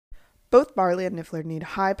Both Barley and Niffler need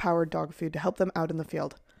high-powered dog food to help them out in the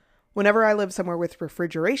field. Whenever I live somewhere with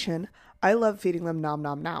refrigeration, I love feeding them Nom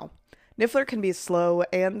Nom Now. Niffler can be a slow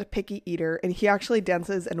and picky eater, and he actually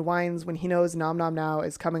dances and whines when he knows Nom Nom Now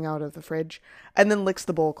is coming out of the fridge, and then licks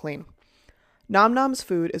the bowl clean. Nom Nom's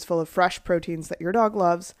food is full of fresh proteins that your dog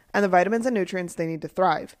loves, and the vitamins and nutrients they need to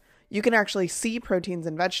thrive. You can actually see proteins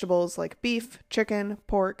in vegetables like beef, chicken,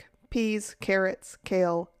 pork, peas, carrots,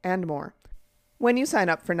 kale, and more. When you sign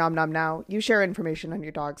up for Nom Nom Now, you share information on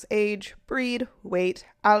your dog's age, breed, weight,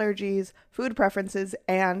 allergies, food preferences,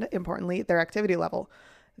 and, importantly, their activity level.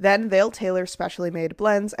 Then they'll tailor specially made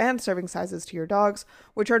blends and serving sizes to your dogs,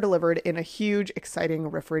 which are delivered in a huge, exciting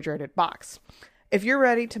refrigerated box. If you're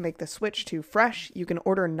ready to make the switch to fresh, you can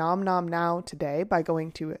order Nom Nom Now today by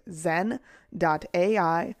going to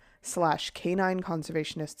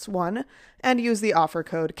zen.ai/K9Conservationists1 and use the offer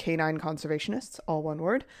code K9Conservationists, all one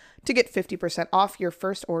word, to get 50% off your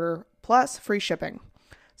first order plus free shipping.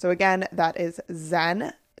 So again, that is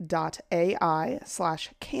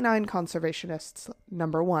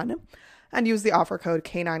zen.ai/K9Conservationists1 and use the offer code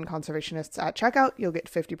K9Conservationists at checkout. You'll get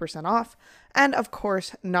 50% off. And of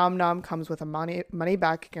course, Nom Nom comes with a money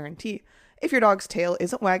back guarantee. If your dog's tail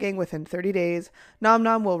isn't wagging within 30 days, Nom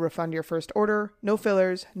Nom will refund your first order. No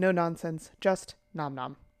fillers, no nonsense, just Nom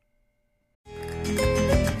Nom.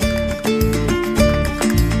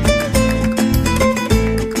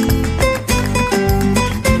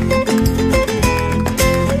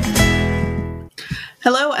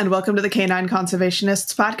 Hello, and welcome to the Canine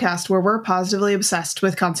Conservationists podcast, where we're positively obsessed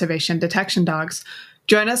with conservation detection dogs.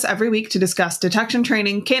 Join us every week to discuss detection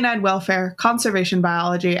training, canine welfare, conservation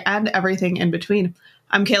biology, and everything in between.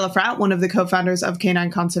 I'm Kayla Fratt, one of the co-founders of Canine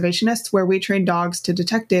Conservationists, where we train dogs to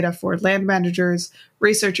detect data for land managers,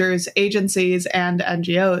 researchers, agencies, and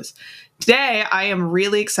NGOs. Today, I am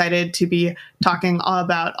really excited to be talking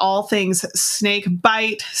about all things snake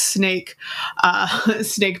bite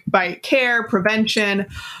care, prevention,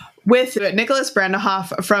 with Nicholas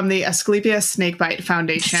Brandehoff from the Asclepius Snakebite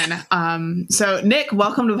Foundation. So Nick,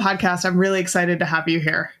 welcome to the podcast. I'm really excited to have you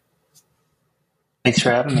here. Thanks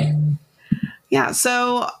for having me. Yeah,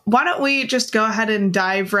 so why don't we just go ahead and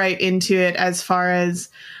dive right into it as far as,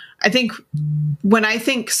 I think when I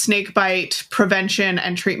think snakebite prevention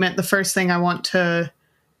and treatment, the first thing I want to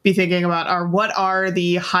be thinking about are what are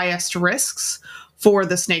the highest risks for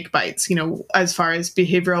the snake bites, as far as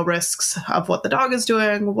behavioral risks of what the dog is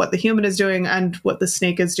doing, what the human is doing, and what the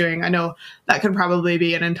snake is doing. I know that could probably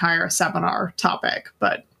be an entire seminar topic,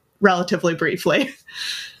 but relatively briefly.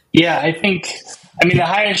 Yeah, I think the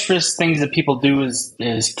highest risk things that people do is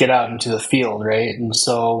get out into the field, right? And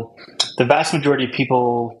so the vast majority of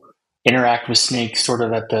people interact with snakes sort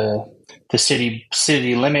of at the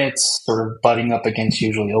city limits, sort of butting up against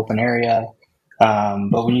usually open area.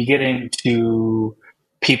 But when you get into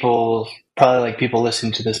people, probably like people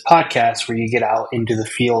listening to this podcast, where you get out into the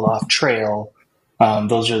field off trail,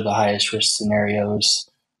 those are the highest risk scenarios,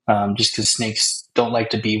 just because snakes don't like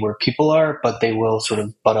to be where people are, but they will sort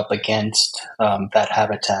of butt up against that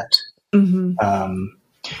habitat. Mm-hmm.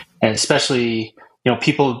 And especially,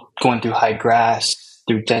 people going through high grass,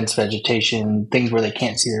 through dense vegetation, things where they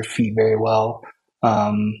can't see their feet very well,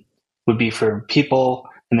 would be for people.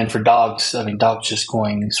 And then for dogs, dogs just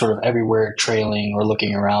going sort of everywhere, trailing or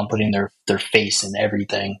looking around, putting their face in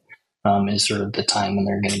everything, is sort of the time when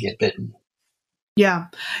they're going to get bitten. Yeah.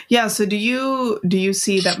 So do you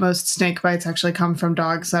see that most snake bites actually come from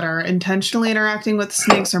dogs that are intentionally interacting with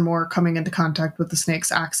snakes, or more coming into contact with the snakes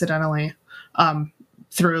accidentally,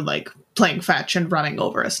 through like playing fetch and running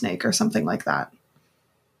over a snake or something like that?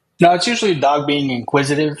 No, it's usually a dog being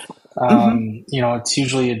inquisitive. It's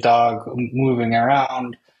usually a dog moving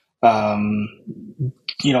around.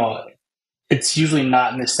 It's usually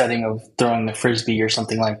not in the setting of throwing the frisbee or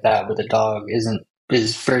something like that, where the dog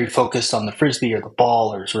is very focused on the frisbee or the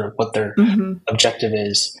ball or sort of what their objective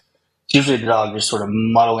is. It's usually the dog just sort of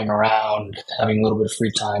muddling around, having a little bit of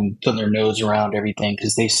free time, putting their nose around everything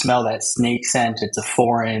because they smell that snake scent. It's a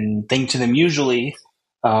foreign thing to them usually.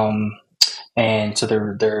 And so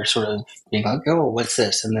they're sort of being like, oh, what's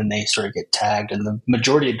this? And then they sort of get tagged. And the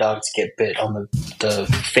majority of dogs get bit on the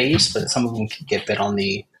face, but some of them can get bit on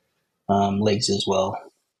the legs as well.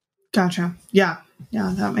 Gotcha. Yeah,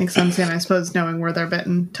 that makes sense. And I suppose knowing where they're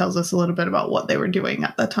bitten tells us a little bit about what they were doing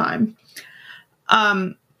at the time.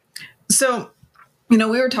 So, we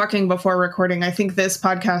were talking before recording. I think this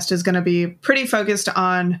podcast is going to be pretty focused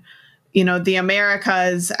on the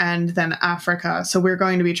Americas and then Africa. So we're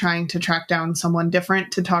going to be trying to track down someone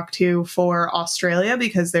different to talk to for Australia,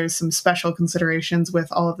 because there's some special considerations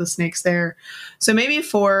with all of the snakes there. So maybe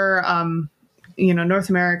for North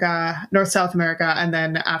America, North, South America, and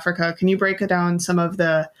then Africa. Can you break down some of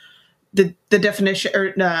the definition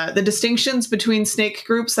or the distinctions between snake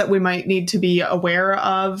groups that we might need to be aware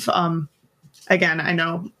of? Again, I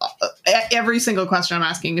know every single question I'm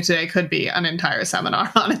asking you today could be an entire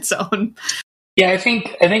seminar on its own. Yeah, I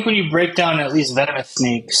think when you break down at least venomous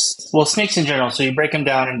snakes, well, snakes in general, so you break them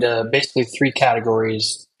down into basically three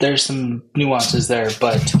categories. There's some nuances there,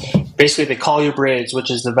 but basically the colubrids, which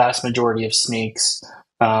is the vast majority of snakes,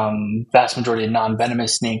 vast majority of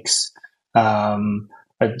non-venomous snakes.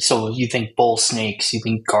 So you think bull snakes, you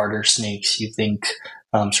think garter snakes, you think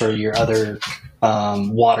sort of your other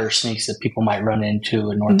water snakes that people might run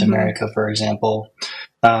into in North America, for example.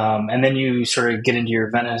 And then you sort of get into your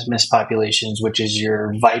venomous populations, which is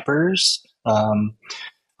your vipers,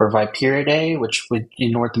 or Viperidae, which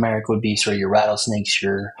in North America would be sort of your rattlesnakes,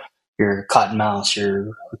 your cottonmouths,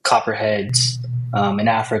 your copperheads. In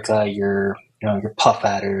Africa, your puff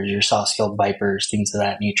adders, your soft-scaled vipers, things of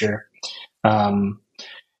that nature.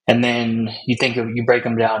 And then you break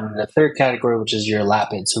them down into the third category, which is your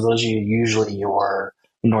lapids. So those are usually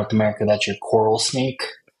in North America, that's your coral snake.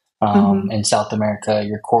 In South America,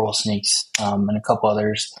 your coral snakes, and a couple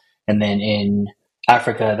others. And then in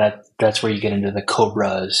Africa, that's where you get into the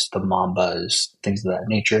cobras, the mambas, things of that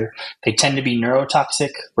nature. They tend to be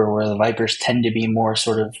neurotoxic, where the vipers tend to be more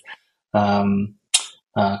sort of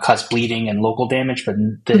cause bleeding and local damage, but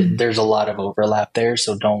there's a lot of overlap there.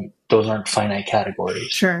 So those aren't finite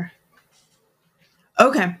categories. Sure.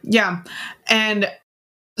 Okay. Yeah. And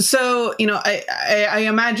so, I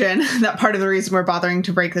imagine that part of the reason we're bothering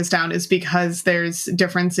to break this down is because there's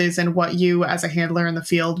differences in what you as a handler in the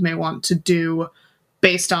field may want to do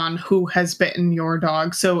based on who has bitten your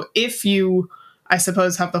dog. So if you, I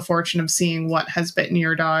suppose, have the fortune of seeing what has bitten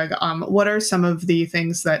your dog, what are some of the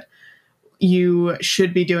things that you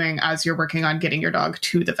should be doing as you're working on getting your dog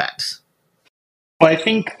to the vet? Well, I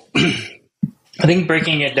think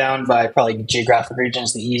breaking it down by probably geographic region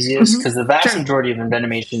is the easiest, because the vast majority of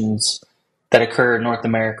envenomations that occur in North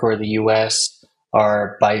America or the U.S.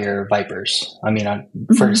 are by your vipers. I mean,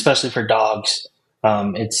 especially for dogs,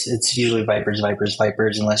 it's usually vipers,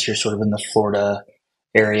 unless you're sort of in the Florida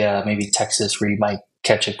area, maybe Texas, where you might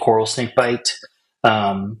catch a coral snake bite.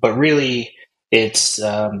 But really, it's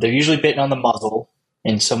they're usually bitten on the muzzle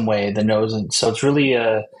in some way, the nose, and so it's really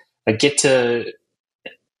a get to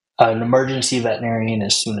an emergency veterinarian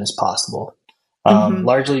as soon as possible.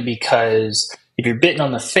 Largely because if you're bitten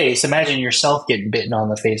on the face, imagine yourself getting bitten on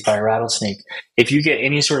the face by a rattlesnake. If you get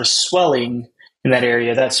any sort of swelling in that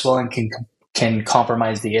area, that swelling can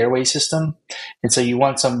compromise the airway system. And so you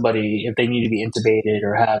want somebody, if they need to be intubated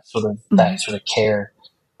or have sort of that sort of care,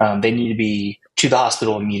 they need to be to the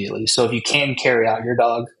hospital immediately. So if you can carry out your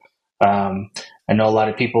dog, I know a lot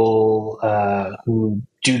of people who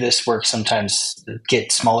do this work sometimes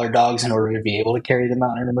get smaller dogs in order to be able to carry them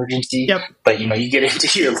out in an emergency. Yep. But, you get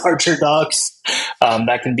into your larger dogs,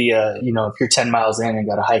 that can be if you're 10 miles in and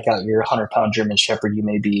got to hike out your 100-pound German Shepherd, you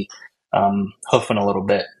may be hoofing a little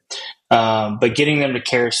bit. But getting them to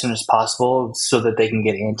care as soon as possible so that they can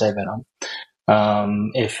get anti-venom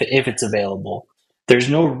if it's available. There's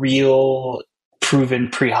no real proven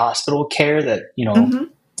pre-hospital care that,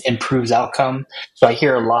 improves outcome. So I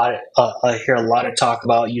hear a lot of talk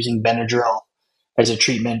about using Benadryl as a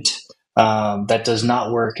treatment. That does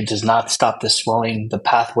not work. It does not stop the swelling. The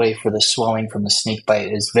pathway for the swelling from a snake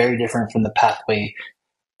bite is very different from the pathway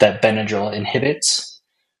that Benadryl inhibits.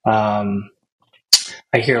 I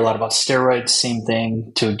hear a lot about steroids, same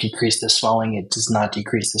thing, to decrease the swelling. It does not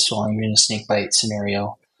decrease the swelling in a snake bite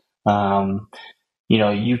scenario.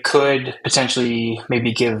 You could potentially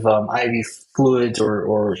maybe give IV fluids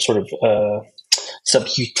or sort of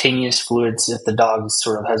subcutaneous fluids if the dog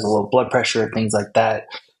sort of has a low blood pressure, things like that.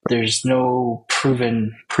 There's no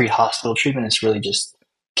proven pre-hospital treatment. It's really just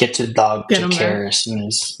get the dog to care as soon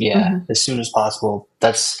as possible.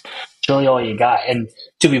 That's really all you got. And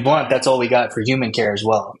to be blunt, that's all we got for human care as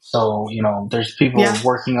well. So, there's people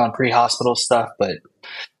working on pre-hospital stuff, but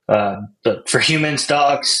for humans,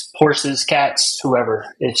 dogs, horses, cats, whoever,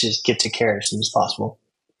 it's just get to care as soon as possible.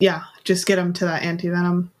 Yeah, just get them to that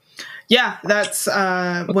anti-venom. Yeah, that's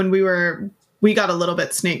when we got a little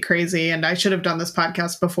bit snake crazy, and I should have done this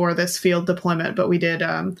podcast before this field deployment, but we did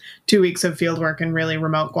 2 weeks of field work in really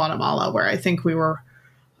remote Guatemala, where I think we were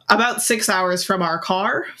about 6 hours from our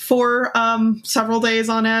car for several days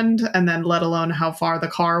on end, and then let alone how far the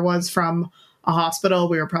car was from a hospital.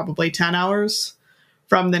 We were probably 10 hours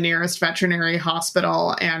from the nearest veterinary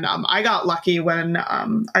hospital. And I got lucky when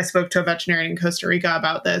I spoke to a veterinarian in Costa Rica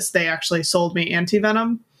about this. They actually sold me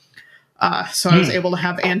anti-venom So I was able to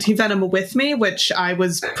have anti-venom with me, which I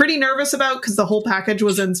was pretty nervous about because the whole package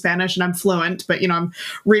was in Spanish and I'm fluent, but I'm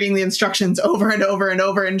reading the instructions over and over and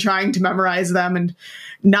over and trying to memorize them and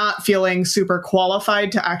not feeling super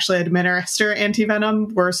qualified to actually administer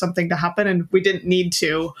anti-venom were something to happen. And we didn't need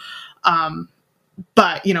to.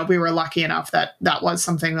 But, we were lucky enough that that was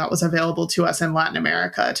something that was available to us in Latin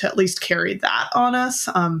America to at least carry that on us.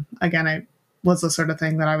 Again, I was the sort of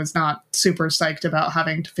thing that I was not super psyched about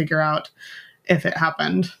having to figure out if it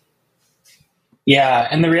happened. Yeah,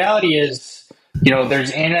 and the reality is,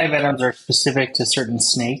 there's antivenoms that are specific to certain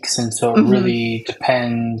snakes, and so it really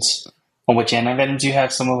depends on which antivenoms you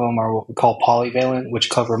have. Some of them are what we call polyvalent,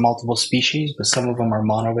 which cover multiple species, but some of them are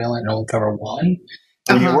monovalent and only cover one.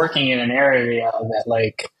 When you're working in an area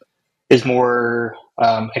that is more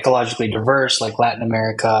ecologically diverse, like Latin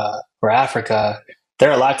America or Africa,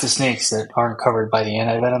 there are lots of snakes that aren't covered by the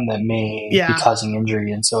antivenom that may be causing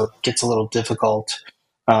injury, and so it gets a little difficult.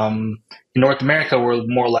 In North America, we're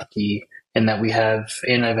more lucky in that we have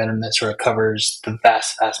antivenom that sort of covers the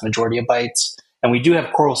vast majority of bites, and we do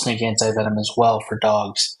have coral snake antivenom as well for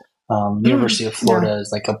dogs. University of Florida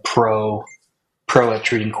is like a pro at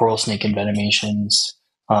treating coral snake envenomations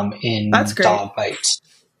in dog bites.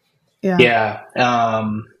 Yeah.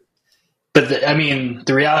 But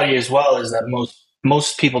the reality as well is that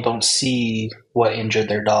most people don't see what injured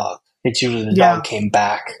their dog. It's usually the dog came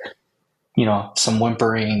back, some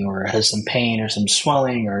whimpering or has some pain or some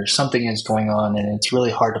swelling or something is going on, and it's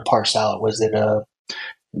really hard to parse out. Was it a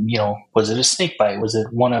snake bite? Was it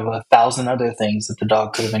one of 1,000 other things that the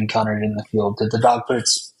dog could have encountered in the field? Did the dog put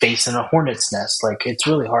its face in a hornet's nest? It's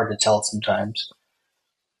really hard to tell sometimes.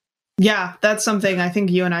 Yeah, that's something I think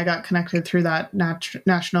you and I got connected through that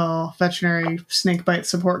National Veterinary Snakebite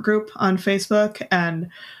Support Group on Facebook. And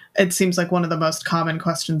it seems like one of the most common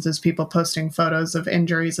questions is people posting photos of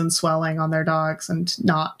injuries and swelling on their dogs and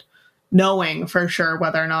not knowing for sure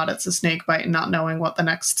whether or not it's a snake bite and not knowing what the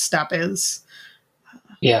next step is.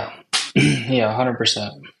 Yeah. Yeah,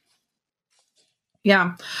 100%.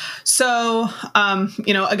 Yeah. So,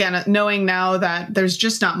 again, knowing now that there's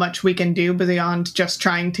just not much we can do beyond just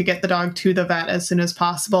trying to get the dog to the vet as soon as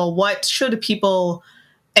possible, what should people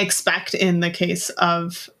expect in the case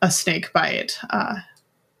of a snake bite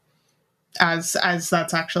as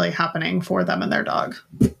that's actually happening for them and their dog?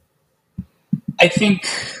 I think,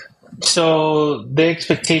 so the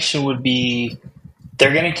expectation would be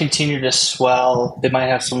they're going to continue to swell. They might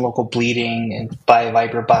have some local bleeding and by a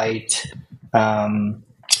viper bite. They're going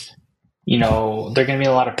to be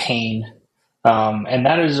in a lot of pain. And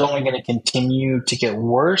that is only going to continue to get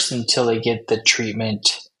worse until they get the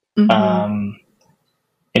treatment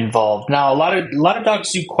involved. Now, a lot of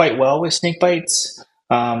dogs do quite well with snake bites.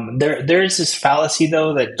 There is this fallacy,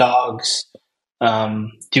 though, that dogs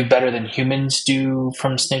do better than humans do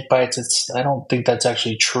from snake bites. I don't think that's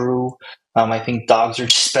actually true. I think dogs are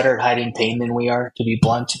just better at hiding pain than we are, to be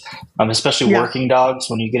blunt. Especially working dogs.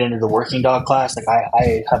 When you get into the working dog class,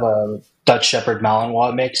 I have a Dutch Shepherd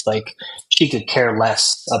Malinois mix. She could care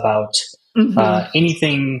less about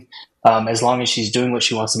anything as long as she's doing what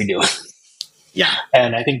she wants to be doing. Yeah,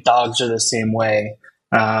 and I think dogs are the same way.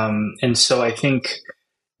 And so I think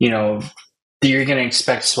you're going to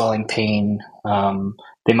expect swelling pain.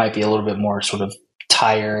 They might be a little bit more sort of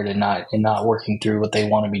tired and not working through what they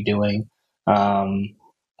want to be doing.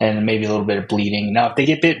 And maybe a little bit of bleeding. Now, if they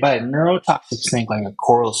get bit by a neurotoxic snake like a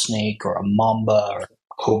coral snake or a mamba or a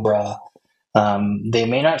cobra, they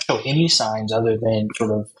may not show any signs other than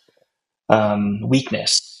sort of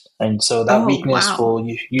weakness. And so that weakness will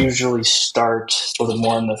usually start sort of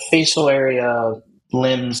more in the facial area,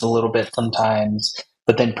 limbs a little bit sometimes,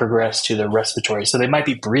 but then progress to the respiratory. So they might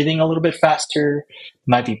be breathing a little bit faster,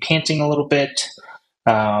 might be panting a little bit.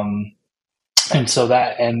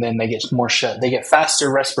 And then they get they get faster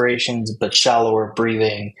respirations, but shallower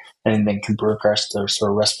breathing, and then can progress to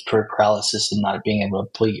sort of respiratory paralysis and not being able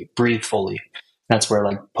to breathe fully. That's where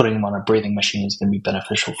putting them on a breathing machine is going to be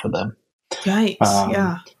beneficial for them. Yikes.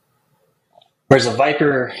 Yeah. Whereas a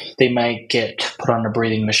viper, they might get put on a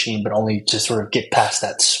breathing machine, but only to sort of get past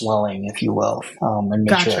that swelling, if you will, and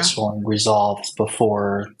make sure that swelling resolves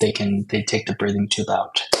before they take the breathing tube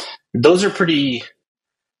out. Those are pretty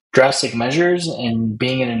drastic measures, and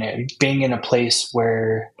being in a place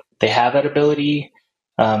where they have that ability,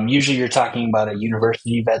 usually you're talking about a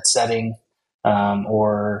university vet setting,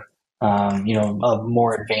 or a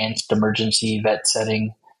more advanced emergency vet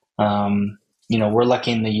setting. We're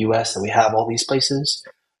lucky in the U.S. that we have all these places,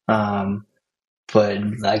 but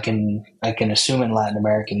I can assume in Latin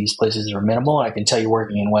America these places are minimal. I can tell you,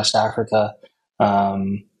 working in West Africa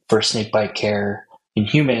for snakebite care, in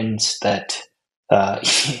humans that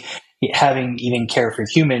having even care for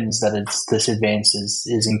humans that it's this advance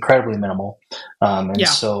is incredibly minimal. And Yeah.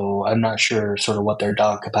 so I'm not sure sort of what their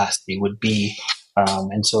dog capacity would be.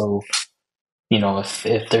 And so,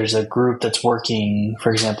 if there's a group that's working,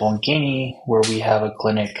 for example, in Guinea, where we have a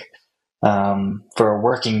clinic for a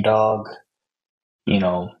working dog,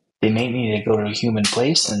 they may need to go to a human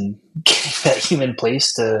place, and getting that human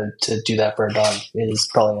place to do that for a dog is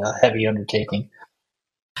probably a heavy undertaking.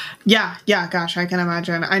 Yeah, gosh, I can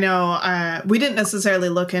imagine. I know we didn't necessarily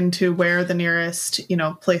look into where the nearest,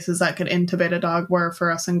 places that could intubate a dog were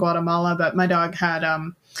for us in Guatemala, but my dog had,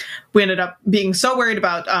 we ended up being so worried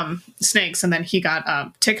about snakes, and then he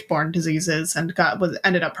got tick-borne diseases and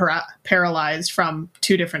ended up paralyzed from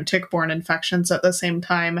 2 different tick-borne infections at the same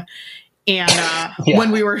time. And Yeah.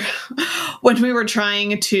 when we were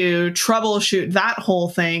trying to troubleshoot that whole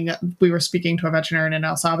thing, we were speaking to a veterinarian in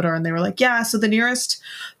El Salvador, and they were like, "Yeah, so the nearest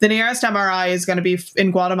MRI is going to be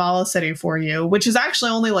in Guatemala City for you," which is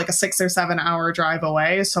actually only like a 6 or 7 hour drive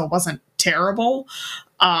away, so it wasn't terrible.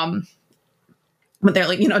 But they're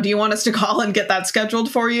like, do you want us to call and get that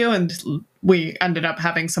scheduled for you? And we ended up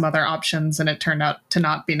having some other options, and it turned out to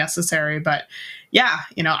not be necessary. But yeah,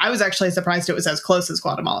 I was actually surprised it was as close as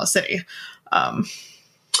Guatemala City.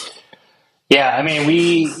 Yeah, I mean,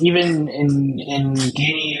 we even in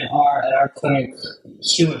Guinea, at our clinic,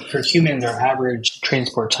 for humans, our average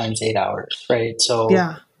transport time's 8 hours, right? So,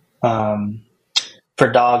 Yeah.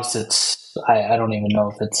 For dogs, I don't even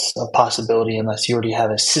know if it's a possibility unless you already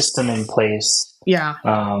have a system in place. Yeah.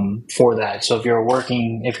 For that. So if you're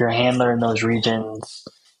a handler in those regions,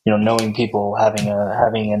 knowing people, having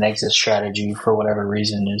an exit strategy for whatever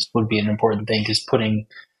reason would be an important thing, because putting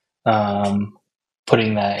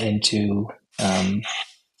that into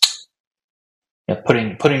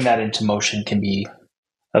putting that into motion can be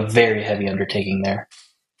a very heavy undertaking there.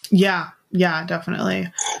 Yeah,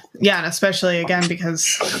 definitely. Yeah, and especially again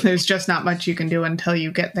because there's just not much you can do until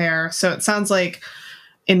you get there. So it sounds like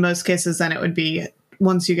in most cases then it would be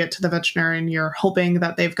once you get to the veterinarian, you're hoping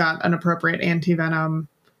that they've got an appropriate antivenom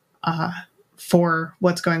for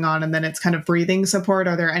what's going on, and then it's kind of breathing support.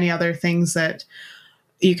 Are there any other things that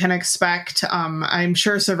you can expect? I'm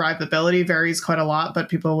sure survivability varies quite a lot, but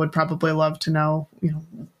people would probably love to know,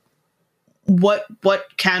 what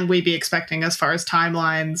can we be expecting as far as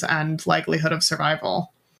timelines and likelihood of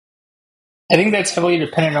survival? I think that's heavily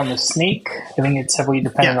dependent on the snake. I think it's heavily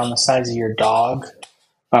dependent on the size of your dog.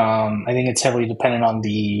 I think it's heavily dependent on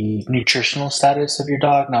the nutritional status of your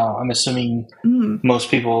dog. Now, I'm assuming most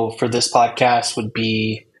people for this podcast would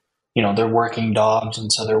be, they're working dogs,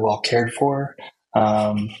 and so they're well cared for.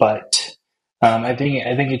 But I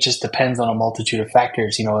think it just depends on a multitude of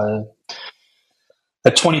factors. A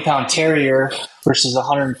 20-pound terrier versus a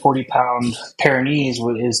 140-pound Pyrenees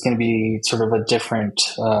is going to be sort of a different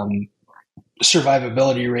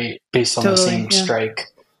survivability rate based on the same strike.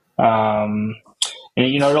 And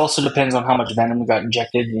it also depends on how much venom got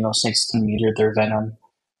injected. Snakes can meter their venom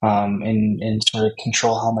and sort of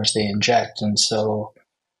control how much they inject. And so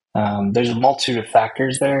there's a multitude of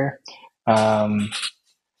factors there.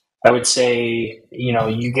 I would say,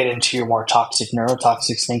 you get into your more toxic,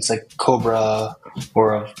 neurotoxic snakes like cobra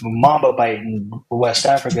or a mamba bite in West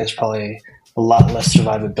Africa is probably a lot less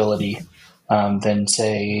survivability than,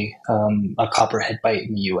 say, a copperhead bite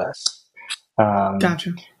in the U.S.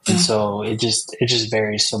 Gotcha. And so it just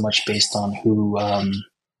varies so much based on who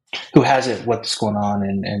has it, what's going on,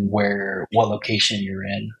 and what location you're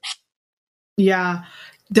in. Yeah.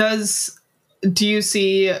 Do you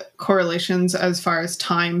see correlations as far as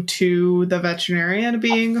time to the veterinarian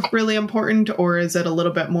being really important, or is it a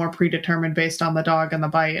little bit more predetermined based on the dog and the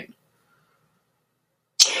bite?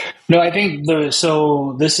 No, I think this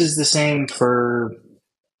is the same for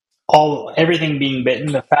everything being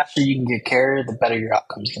bitten. The faster you can get care, the better your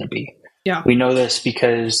outcome is going to be. Yeah. We know this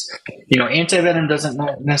because, antivenom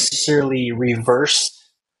doesn't necessarily reverse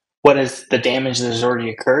what is the damage that has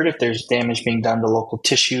already occurred if there's damage being done to local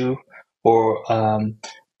tissue,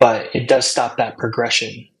 but it does stop that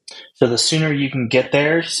progression. So the sooner you can get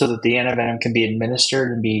there so that the antivenom can be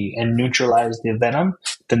administered and neutralize the venom,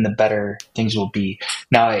 then the better things will be.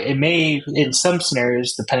 Now, it may, in some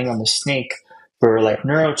scenarios, depending on the snake, for like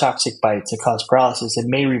neurotoxic bites that cause paralysis, it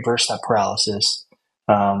may reverse that paralysis.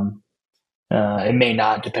 It may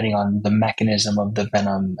not, depending on the mechanism of the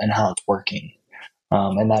venom and how it's working.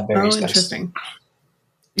 And that varies. Oh, interesting.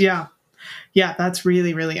 Yeah, that's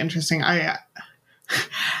really, really interesting. I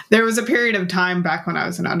There was a period of time back when I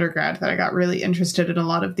was an undergrad that I got really interested in a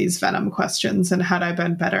lot of these venom questions. And had I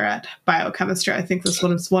been better at biochemistry, I think this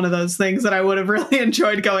was one of those things that I would have really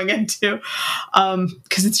enjoyed going into,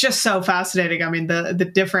 because it's just so fascinating. I mean,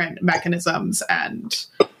 the different mechanisms and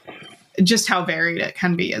just how varied it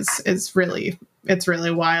can be is really, it's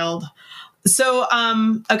really wild. So,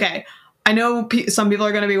 okay. I know some people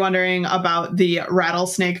are going to be wondering about the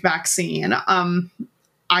rattlesnake vaccine.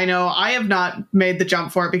 I know I have not made the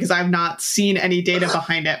jump for it because I've not seen any data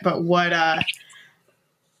behind it. But what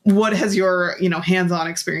has your hands-on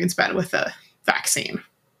experience been with the vaccine?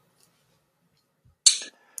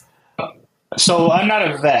 So I'm not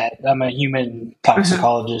a vet. I'm a human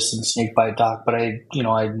toxicologist and snake bite doc, but I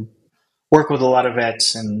work with a lot of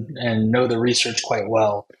vets and know the research quite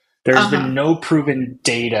well. There's been no proven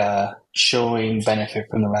data showing benefit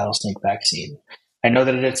from the rattlesnake vaccine. I know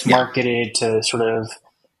that it's marketed to sort of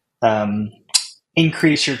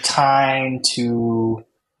increase your time to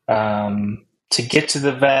get to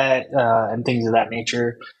the vet and things of that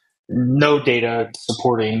nature. No data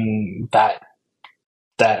supporting that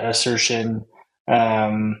assertion.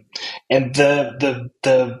 And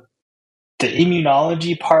the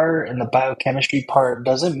immunology part and the biochemistry part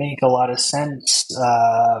doesn't make a lot of sense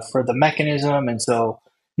for the mechanism. And so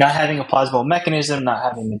not having a plausible mechanism, not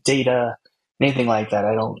having the data, anything like that,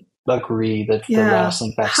 I don't agree that the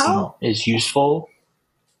rattlesnake vaccine is useful.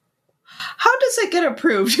 How does it get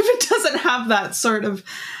approved if it doesn't have that sort of...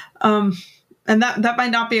 and that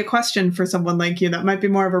might not be a question for someone like you. That might be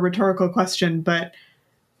more of a rhetorical question, but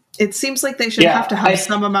it seems like they should have to have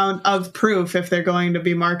some amount of proof if they're going to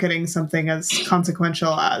be marketing something as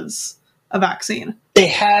consequential as a vaccine. They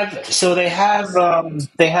have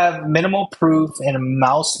minimal proof in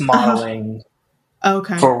mouse modeling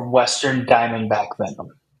for Western diamondback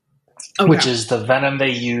venom, which is the venom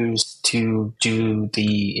they use to do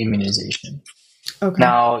the immunization.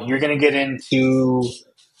 Now, you're going to get into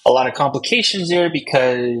a lot of complications there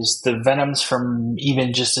because the venoms from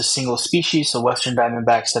even just a single species, so Western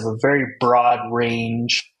diamondbacks, have a very broad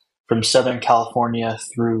range from Southern California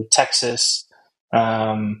through Texas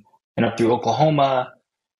and up through Oklahoma.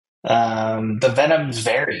 The venoms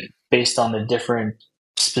vary based on the different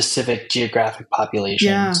specific geographic populations.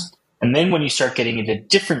 Yeah. And then when you start getting into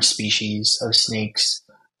different species of snakes,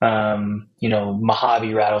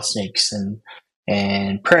 Mojave rattlesnakes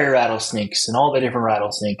and prairie rattlesnakes and all the different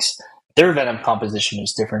rattlesnakes, their venom composition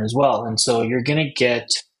is different as well. And so you're going to get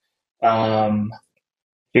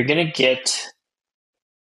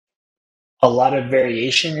a lot of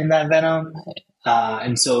variation in that venom.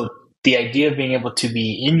 And so the idea of being able to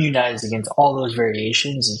be immunized against all those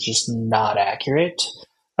variations is just not accurate.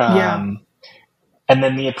 And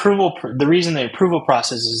then the reason the approval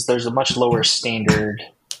process is there's a much lower standard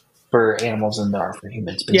for animals than there are for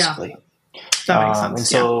humans, basically. Yeah. That makes sense. And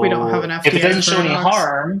so we don't have enough. If it doesn't show any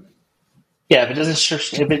harm, if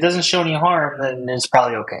it doesn't show any harm, then it's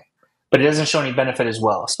probably okay. But it doesn't show any benefit as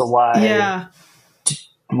well. So why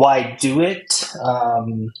do it? I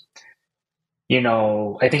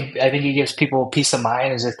think it gives people peace of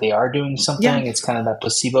mind as if they are doing something. Yeah. It's kind of that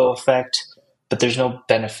placebo effect, but there's no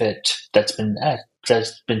benefit that's been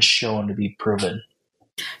shown to be proven.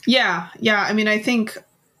 Yeah. I mean, I think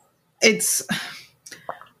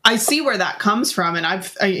I see where that comes from, and I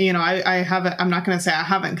haven't. I'm not going to say I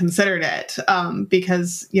haven't considered it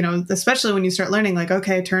because especially when you start learning, like,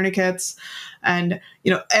 okay, tourniquets, and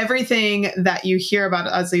everything that you hear about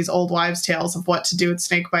as these old wives' tales of what to do with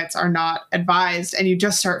snake bites are not advised, and you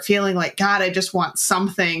just start feeling like, God, I just want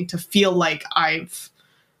something to feel like I'm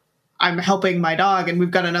helping my dog. And we've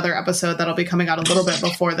got another episode that'll be coming out a little bit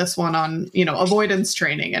before this one on avoidance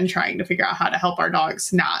training and trying to figure out how to help our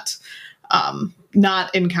dogs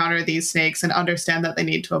not encounter these snakes and understand that they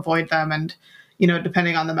need to avoid them. And,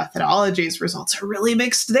 depending on the methodologies, results are really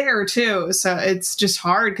mixed there too. So it's just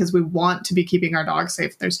hard because we want to be keeping our dogs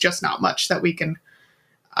safe. There's just not much that we can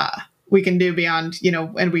do beyond,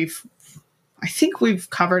 and I think we've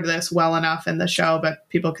covered this well enough in the show, but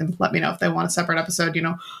people can let me know if they want a separate episode,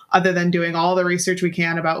 other than doing all the research we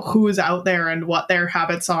can about who's out there and what their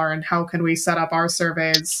habits are and how can we set up our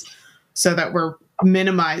surveys so that we're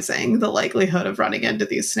minimizing the likelihood of running into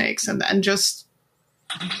these snakes. And then just,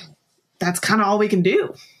 that's kind of all we can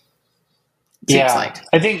do.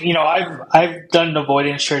 I think, I've done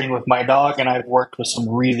avoidance training with my dog, and I've worked with some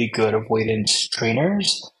really good avoidance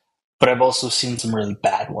trainers, but I've also seen some really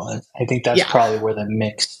bad ones. I think that's probably where the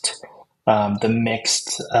mixed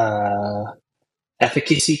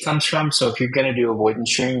efficacy comes from. So if you're going to do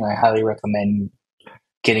avoidance training, I highly recommend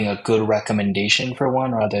getting a good recommendation for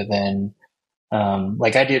one rather than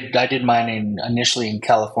Like I did mine initially in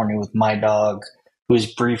California with my dog, who was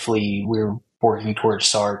briefly, we were working towards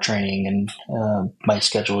SAR training, and my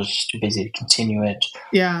schedule was just too busy to continue it.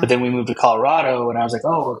 Yeah. But then we moved to Colorado, and I was like,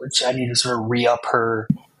 oh, I need to sort of re-up her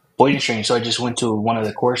avoidance training. So I just went to one of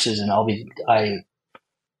the courses, and I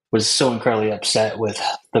was so incredibly upset with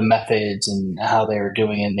the methods and how they were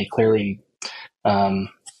doing it. And they clearly um,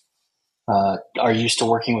 are used to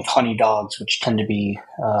working with honey dogs, which tend to be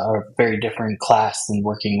a very different class than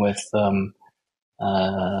working with a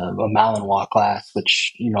Malinois class,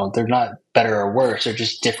 which, they're not better or worse. They're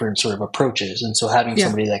just different sort of approaches. And so having Yeah.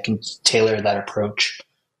 somebody that can tailor that approach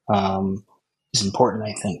is important,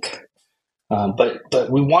 I think.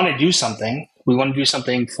 But we want to do something. We want to do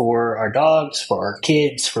something for our dogs, for our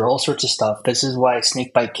kids, for all sorts of stuff. This is why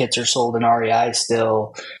snake bite kits are sold in REI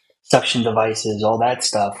still, suction devices, all that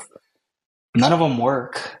stuff. None of them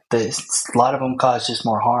work. A lot of them cause just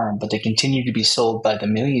more harm, but they continue to be sold by the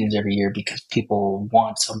millions every year because people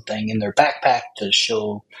want something in their backpack to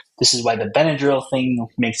show. This is why the Benadryl thing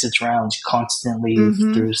makes its rounds constantly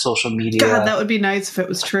through social media. God, that would be nice if it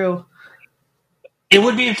was true. It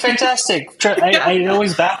would be fantastic. It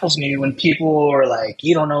always baffles me when people are like,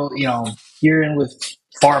 you don't know, you're in with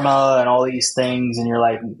pharma and all these things, and you're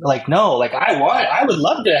like, no, like I would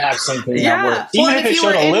love to have something that works, even if it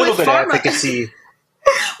showed a little bit of efficacy.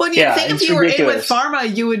 Well, you'd think if you were in with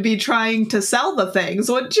pharma, you would be trying to sell the things,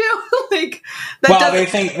 wouldn't you? They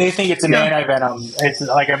think it's an antivenom. It's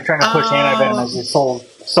like I'm trying to push antivenom as the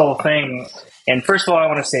sole thing. And first of all, I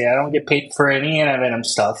want to say I don't get paid for any antivenom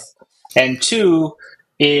stuff. And two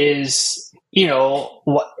is,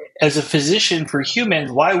 as a physician for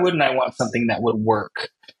humans, why wouldn't I want something that would work?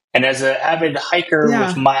 And as an avid hiker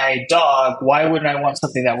with my dog, why wouldn't I want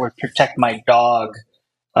something that would protect my dog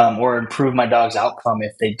or improve my dog's outcome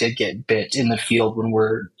if they did get bit in the field when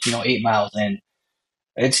we're, 8 miles in?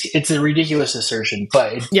 It's a ridiculous assertion,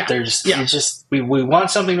 but it's just we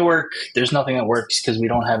want something to work. There's nothing that works because we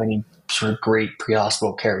don't have any sort of great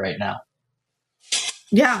pre-hospital care right now.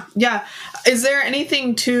 Yeah, yeah. Is there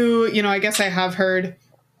anything to, I guess I have heard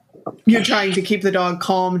you're trying to keep the dog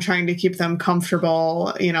calm, trying to keep them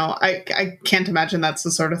comfortable. I can't imagine that's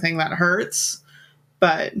the sort of thing that hurts,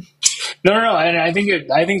 but no. And I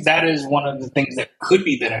think that is one of the things that could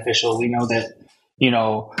be beneficial. We know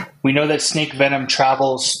that snake venom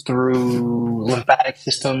travels through lymphatic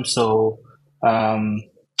systems. So,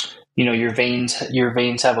 your veins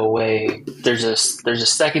have a way. There's a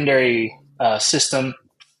secondary system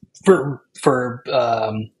for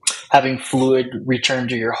having fluid return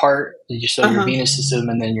to your heart. So your venous system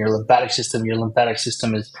and then your lymphatic system. Your lymphatic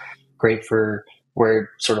system is great for where it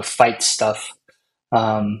sort of fights stuff,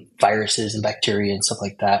 viruses and bacteria and stuff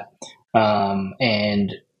like that.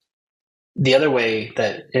 And the other way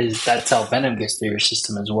that's how venom gets through your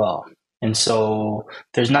system as well. And so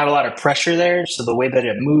there's not a lot of pressure there. So the way that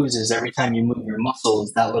it moves is every time you move your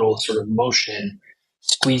muscles, that little sort of motion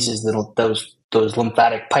squeezes those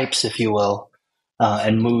lymphatic pipes, if you will,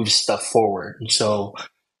 and moves stuff forward. And so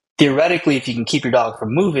theoretically, if you can keep your dog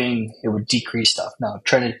from moving, it would decrease stuff. Now,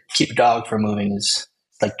 trying to keep a dog from moving is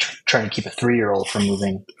like trying to keep a 3-year-old from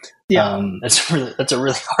moving. Yeah. That's a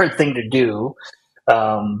really hard thing to do.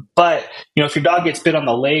 But if your dog gets bit on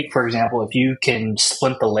the leg, for example, if you can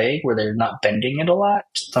splint the leg where they're not bending it a lot.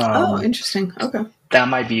 Interesting. Okay. That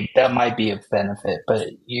might be a benefit, but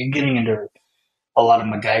you're getting into a lot of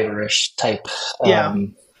MacGyver-ish type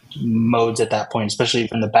modes at that point, especially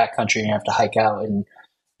if in the backcountry and you have to hike out. And,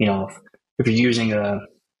 if you're using a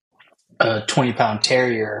 20-pound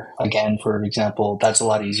terrier, again, for example, that's a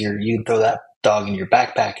lot easier. You can throw that dog in your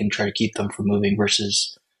backpack and try to keep them from moving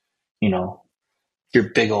versus, your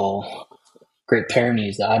big old Great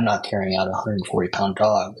Pyrenees that I'm not carrying out a 140-pound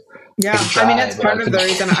dog. Yeah, I mean, it's part of the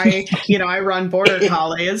reason I run border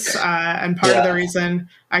collies, and part of the reason,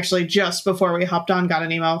 actually, just before we hopped on, got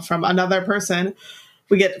an email from another person.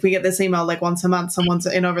 We get this email like once a month. Someone's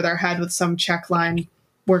in over their head with some Czech line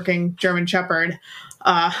working German Shepherd, it's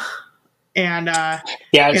one of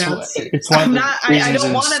the I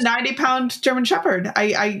don't want a 90-pound German Shepherd.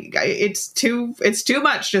 It's too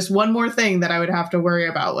much. Just one more thing that I would have to worry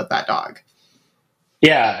about with that dog.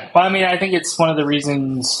 Yeah. Well, I mean, I think it's one of the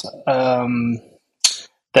reasons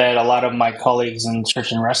that a lot of my colleagues in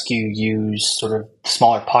search and rescue use sort of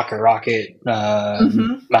smaller pocket rocket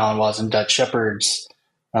Malinois and Dutch Shepherds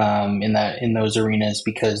in those arenas,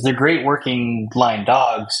 because they're great working line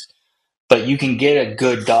dogs, but you can get a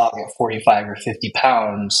good dog at 45 or 50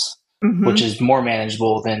 pounds, which is more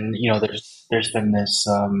manageable than, there's been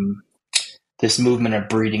this movement of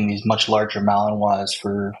breeding these much larger Malinois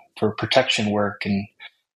for protection work. And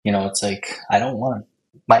It's like, I don't want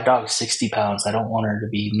my dog's 60 pounds. I don't want her to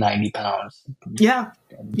be 90 pounds Yeah.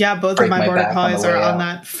 and Yeah, both of break my my border back on the collies are way on out.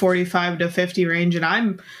 that 45 to 50 range, and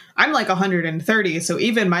I'm like 130, so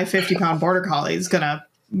even my 50-pound border collie is gonna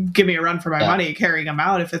give me a run for my Yeah. money carrying him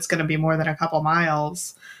out if it's gonna be more than a couple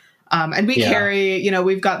miles. And we Yeah. carry,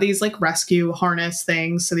 we've got these like rescue harness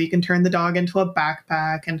things so that you can turn the dog into a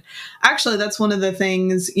backpack. And actually, that's one of the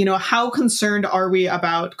things, how concerned are we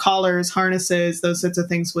about collars, harnesses, those sorts of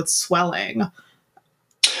things with swelling?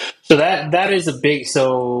 So that is a big,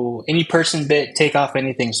 so any person bit, take off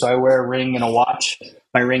anything. So I wear a ring and a watch.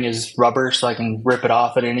 My ring is rubber, so I can rip it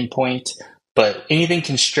off at any point. But anything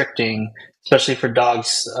constricting, especially for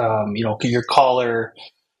dogs, your collar,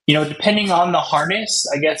 depending on the harness,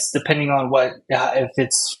 I guess, depending on what, if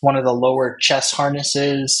it's one of the lower chest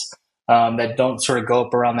harnesses that don't sort of go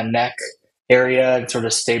up around the neck area and sort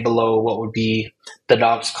of stay below what would be the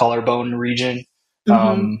dog's collarbone region.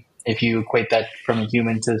 Mm-hmm. If you equate that from a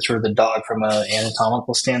human to sort of the dog from an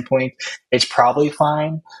anatomical standpoint, it's probably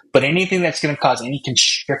fine. But anything that's going to cause any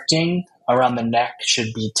constricting around the neck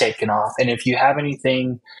should be taken off. And if you have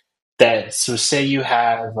anything so say you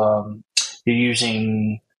have, you're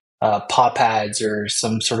using paw pads or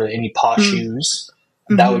some sort of any paw shoes,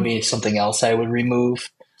 that would Mm-hmm. be something else I would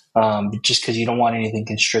remove, just because you don't want anything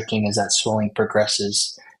constricting as that swelling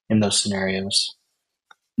progresses in those scenarios.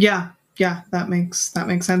 Yeah. Yeah, that makes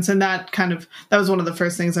sense. And that was one of the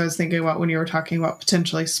first things I was thinking about when you were talking about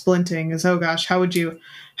potentially splinting is, oh gosh, how would you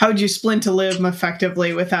splint a limb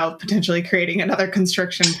effectively without potentially creating another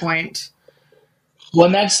constriction point? Well,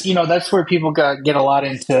 and that's where people get a lot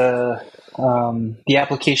into the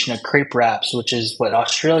application of crepe wraps, which is what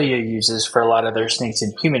Australia uses for a lot of their snakes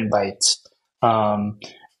and human bites. Um,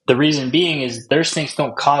 the reason being is their snakes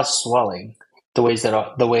don't cause swelling the way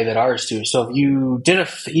that ours do. So if you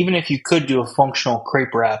even if you could do a functional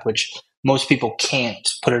crepe wrap, which most people can't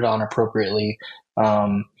put it on appropriately,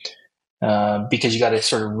 um, because you got to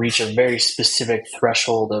sort of reach a very specific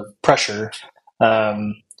threshold of pressure.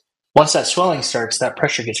 Um, Once that swelling starts, that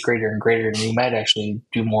pressure gets greater and greater, and you might actually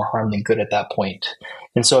do more harm than good at that point.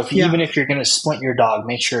 And so, even Yeah. if you're going to splint your dog,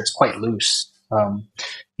 make sure it's quite loose.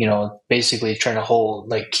 Basically trying to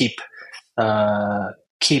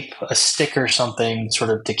keep a stick or something sort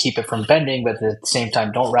of to keep it from bending, but at the same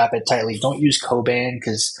time, don't wrap it tightly. Don't use Coban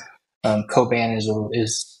because Coban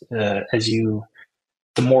is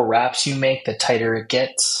the more wraps you make, the tighter it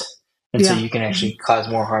gets, and so Yeah. you can actually cause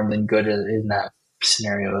more harm than good in that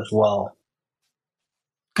scenario as well.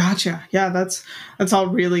 Gotcha. Yeah, that's all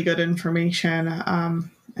really good information.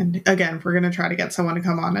 And again, we're going to try to get someone to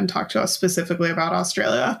come on and talk to us specifically about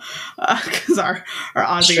Australia because our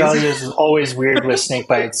Aussies. Australia is always weird with snake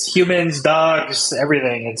bites. Humans, dogs,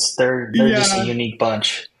 everything. They're just a Yeah, unique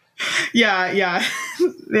bunch. yeah.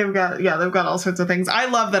 they've got all sorts of things. I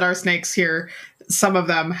love that our snakes here. Some of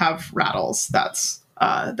them have rattles. That's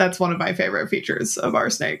one of my favorite features of our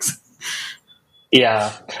snakes.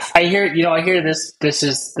 Yeah, I hear this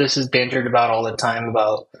is bantered about all the time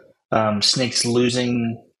about snakes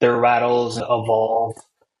losing their rattles, evolve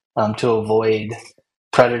to avoid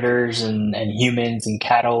predators and humans and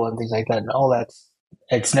cattle and things like that. And all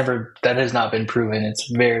that has not been proven. It's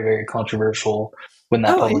very, very controversial when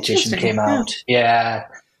that Oh, publication interesting. came Yeah, out. Yeah.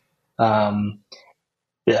 Um,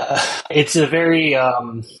 yeah, it's a very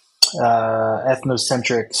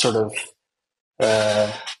ethnocentric sort of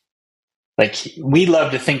uh, like we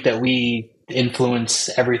love to think that we influence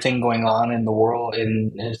everything going on in the world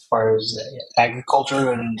in as far as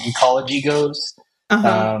agriculture and ecology goes, uh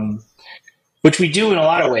huh. um, which we do in a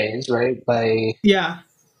lot of ways, right? By Yeah,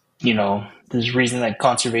 there's a reason that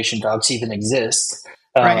conservation dogs even exist,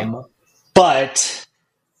 right. but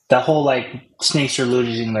the whole like snakes are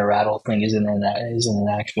losing their rattle thing isn't an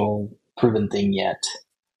actual proven thing yet.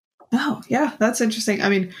 Oh, yeah, that's interesting. I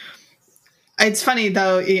mean, it's funny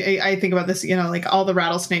though. I think about this. Like all the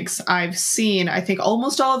rattlesnakes I've seen, I think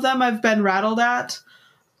almost all of them I've been rattled at.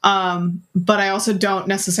 But I also don't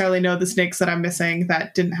necessarily know the snakes that I'm missing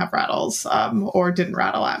that didn't have rattles or didn't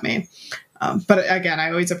rattle at me. But again, I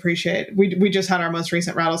always appreciate. We just had our most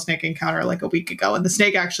recent rattlesnake encounter like a week ago, and the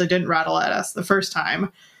snake actually didn't rattle at us the first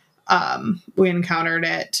time we encountered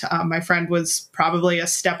it. My friend was probably a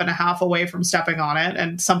step and a half away from stepping on it,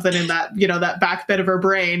 and something in that back bit of her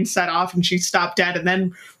brain set off, and she stopped dead, and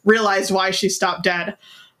then realized why she stopped dead.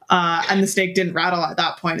 And the snake didn't rattle at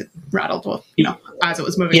that point; it rattled, well, as it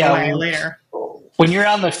was moving away Yeah, later. when you're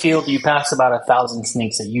on the field, you pass about 1,000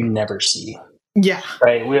 snakes that you never see. Yeah,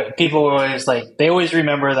 Right. People are always like, they always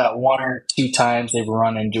remember that one or two times they've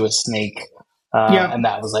run into a snake Yeah. And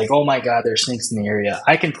that was like, oh my God, there's snakes in the area.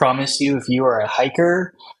 I can promise you, if you are a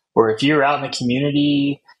hiker or if you're out in the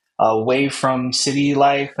community away from city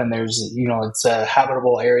life and there's, it's a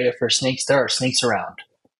habitable area for snakes, there are snakes around.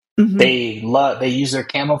 Hmm. They use their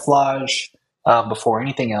camouflage before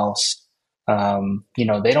anything else.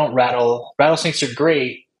 They don't rattle. Rattlesnakes are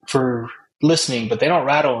great for listening, but they don't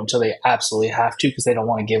rattle until they absolutely have to because they don't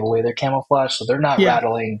want to give away their camouflage. So they're not Yeah.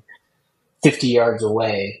 rattling 50 yards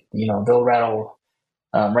away. They'll rattle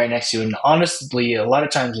right next to you. And honestly, a lot of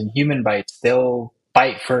times in human bites, they'll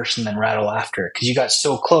bite first and then rattle after because you got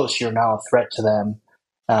so close, you're now a threat to them,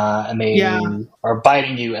 and they Yeah. are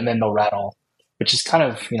biting you, and then they'll rattle, which is kind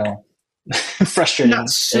of Not frustrating.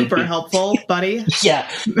 super helpful, buddy. Yeah,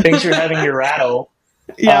 thanks for having your rattle.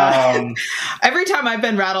 Yeah. Um, Every time I've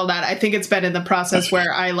been rattled at, I think it's been in the process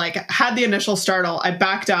where I had the initial startle, I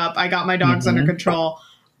backed up, I got my dogs under control,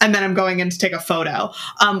 and then I'm going in to take a photo,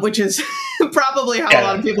 which is probably how a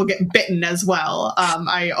lot of people get bitten as well.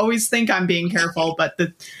 I always think I'm being careful, but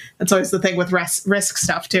that's always the thing with risk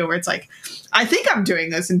stuff too, where it's like, I think I'm doing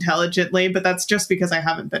this intelligently, but that's just because I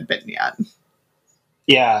haven't been bitten yet.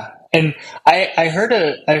 Yeah, and I heard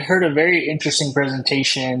a very interesting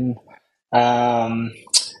presentation from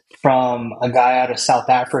a guy out of South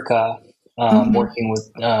Africa working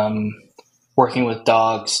with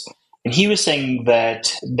dogs, and he was saying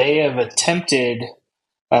that they have attempted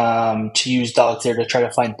to use dogs there to try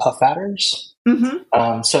to find puff adders.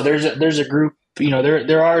 So there's a group.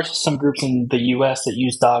 There are some groups in the U.S. that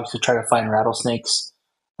use dogs to try to find rattlesnakes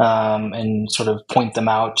and sort of point them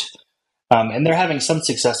out. And they're having some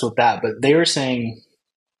success with that, but they were saying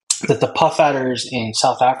that the puff adders in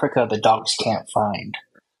South Africa, the dogs can't find.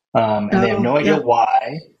 And they have no idea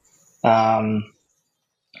why. And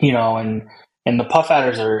the puff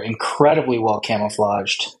adders are incredibly well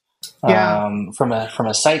camouflaged from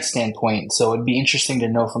a sight standpoint. So it'd be interesting to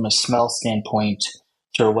know from a smell standpoint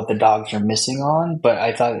sort of what the dogs are missing on. But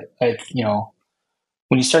I thought,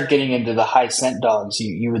 when you start getting into the high scent dogs,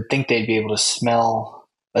 you would think they'd be able to smell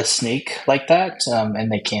a snake like that, and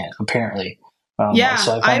they can't, apparently. So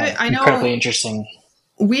I find that incredibly interesting.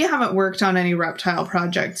 We haven't worked on any reptile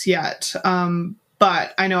projects yet,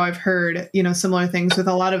 but I know I've heard, similar things with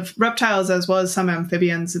a lot of reptiles as well as some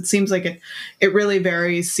amphibians. It seems like it really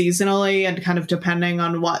varies seasonally and kind of depending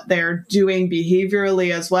on what they're doing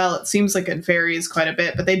behaviorally as well. It seems like it varies quite a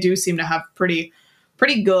bit, but they do seem to have pretty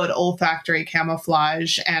good olfactory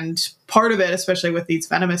camouflage. And part of it, especially with these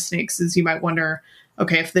venomous snakes, is you might wonder,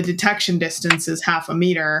 okay, if the detection distance is half a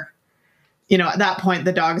meter, at that point,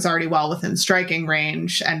 the dog is already well within striking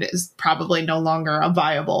range and is probably no longer a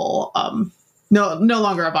viable, no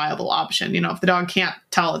longer a viable option. If the dog can't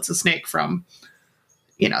tell it's a snake from,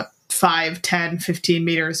 5, 10, 15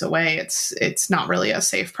 meters away, it's not really a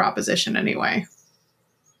safe proposition anyway.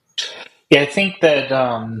 Yeah, I think that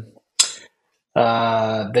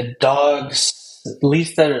the dogs, at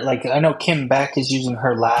least that I know Kim Beck is using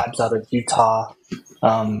her labs out of Utah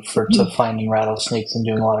to finding rattlesnakes and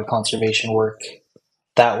doing a lot of conservation work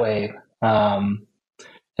that way. And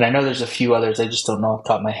I know there's a few others, I just don't know off the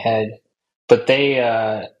top of my head, but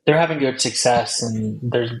they're having good success, and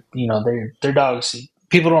there's their dogs.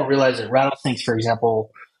 People don't realize that rattlesnakes, for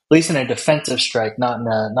example, at least in a defensive strike, not in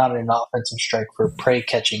an offensive strike for prey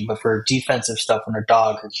catching, but for defensive stuff, when a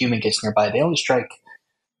dog or human gets nearby, they only strike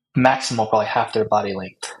maximal probably half their body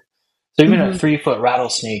length. So even a 3-foot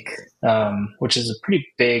rattlesnake, which is a pretty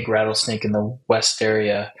big rattlesnake in the west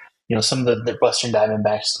area, some of the western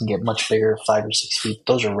diamondbacks can get much bigger, 5 or 6 feet.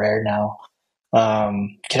 Those are rare now.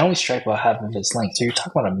 Can only strike about half of its length. So you're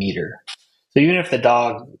talking about a meter. So even if the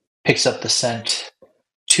dog picks up the scent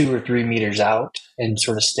 2 or 3 meters out and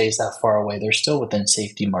sort of stays that far away, they're still within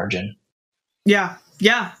safety margin. Yeah,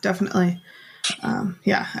 definitely.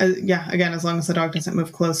 Again, as long as the dog doesn't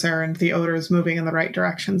move closer and the odor is moving in the right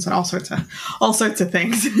directions and all sorts of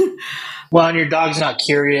things. Well, and your dog's not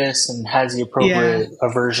curious and has the appropriate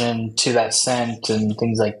aversion to that scent and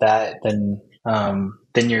things like that,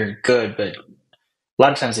 then you're good. But a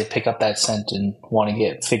lot of times they pick up that scent and want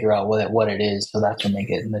to figure out what it is. So that's when they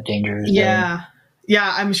get in the danger zone.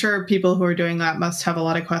 Yeah, I'm sure people who are doing that must have a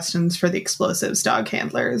lot of questions for the explosives dog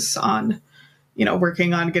handlers on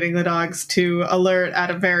working on getting the dogs to alert at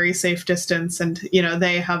a very safe distance. And,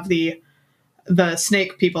 they have the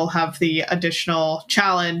snake people have the additional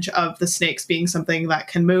challenge of the snakes being something that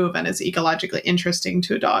can move and is ecologically interesting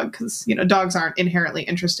to a dog. Cause, dogs aren't inherently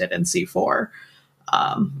interested in C4.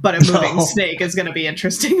 But a moving snake is going to be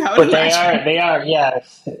interesting. I would But imagine. they are, yeah.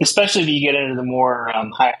 Especially if you get into the more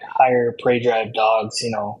higher prey drive dogs,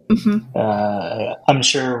 Hmm. I'm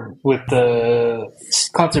sure with the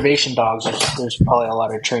conservation dogs, there's probably a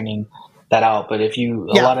lot of training that out. But a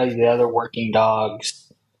Yeah. lot of the other working dogs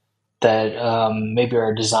that maybe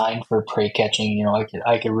are designed for prey catching,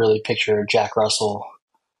 I could really picture Jack Russell.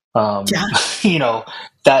 Um, Yeah. you know,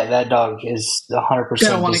 that dog is Gonna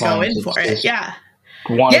 100% want to go designed in to for it. just Yeah.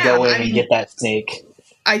 want to Yeah. go in I and get mean, that snake.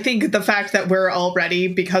 I think the fact that we're already,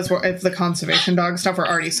 because we're if the conservation dog stuff, we're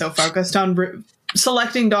already so focused on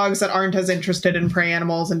selecting dogs that aren't as interested in prey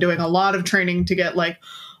animals and doing a lot of training to get like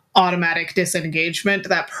automatic disengagement,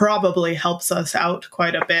 that probably helps us out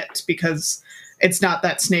quite a bit, because it's not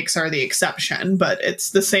that snakes are the exception, but it's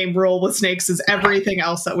the same rule with snakes as everything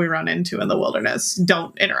else that we run into in the wilderness.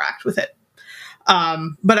 Don't interact with it.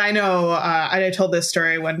 But I know I told this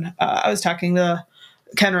story when I was talking to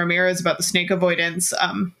Ken Ramirez about the snake avoidance.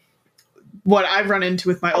 What I've run into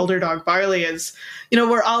with my older dog Barley is,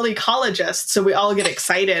 we're all ecologists, so we all get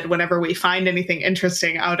excited whenever we find anything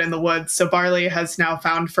interesting out in the woods. So Barley has now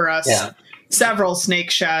found for us Yeah. several snake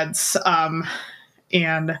sheds,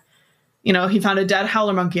 and he found a dead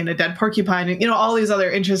howler monkey and a dead porcupine, and all these other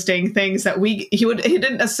interesting things that he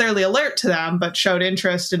didn't necessarily alert to them, but showed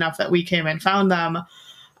interest enough that we came and found them.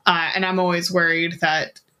 And I'm always worried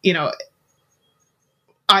that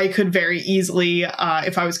I could very easily,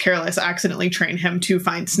 if I was careless, accidentally train him to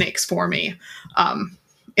find snakes for me,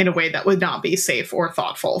 in a way that would not be safe or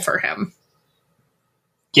thoughtful for him.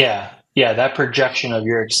 Yeah. Yeah. That projection of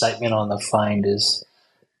your excitement on the find is,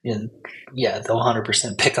 yeah, they'll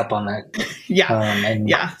 100% pick up on that. Yeah. And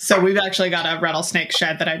Yeah. So we've actually got a rattlesnake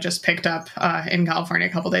shed that I just picked up in California a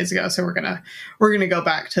couple days ago. So we're gonna go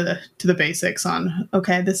back to the basics on,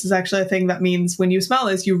 okay, this is actually a thing that means when you smell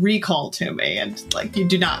this, you recall to me, and like, you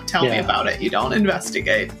do not tell me about it. You don't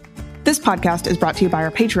investigate. This podcast is brought to you by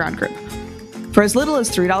our Patreon group. For as little as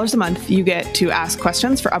 $3 a month, you get to ask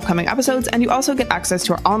questions for upcoming episodes, and you also get access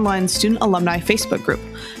to our online student alumni Facebook group.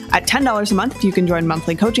 At $10 a month, you can join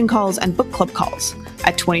monthly coaching calls and book club calls.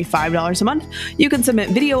 At $25 a month, you can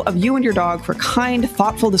submit video of you and your dog for kind,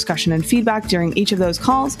 thoughtful discussion and feedback during each of those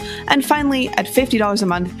calls. And finally, at $50 a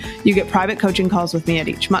month, you get private coaching calls with me at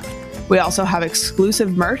each month. We also have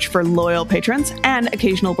exclusive merch for loyal patrons and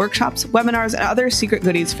occasional workshops, webinars, and other secret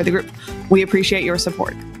goodies for the group. We appreciate your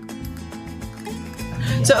support.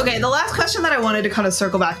 So, okay, the last question that I wanted to kind of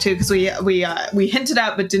circle back to, because we hinted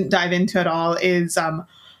at but didn't dive into it all, is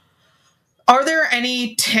are there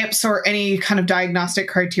any tips or any kind of diagnostic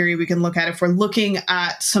criteria we can look at if we're looking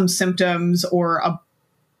at some symptoms or a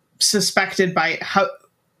suspected bite?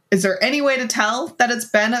 Is there any way to tell that it's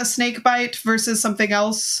been a snake bite versus something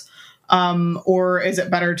else, or is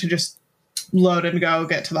it better to just load and go,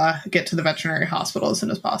 get to the veterinary hospital as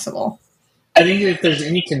soon as possible? I think if there's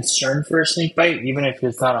any concern for a snake bite, even if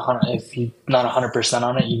it's not 100, if you're not 100%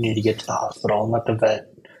 on it, you need to get to the hospital and let the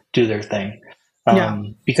vet do their thing. Yeah.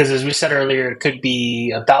 Because as we said earlier, it could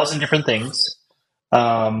be 1,000 different things.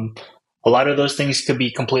 A lot of those things could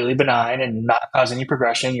be completely benign and not cause any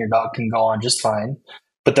progression. Your dog can go on just fine.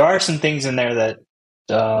 But there are some things in there that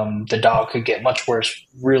the dog could get much worse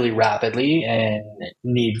really rapidly and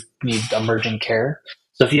need emergent care.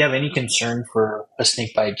 So if you have any concern for a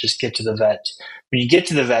snake bite, just get to the vet. When you get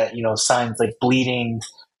to the vet, signs like bleeding,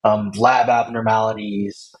 lab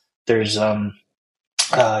abnormalities. There's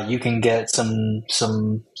you can get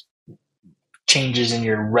some changes in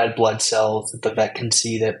your red blood cells that the vet can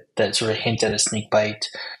see that sort of hint at a snake bite.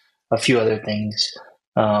 A few other things,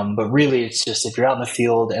 but really, it's just if you're out in the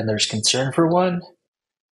field and there's concern for one,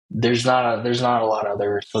 there's not a lot of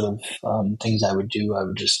other sort of things I would do. I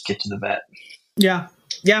would just get to the vet. Yeah.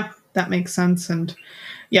 That makes sense. And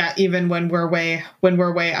yeah, even when we're way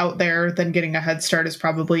out there, then getting a head start is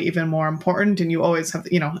probably even more important. And you always have,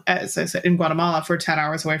 as I said, in Guatemala, if we're 10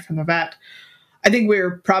 hours away from the vet, I think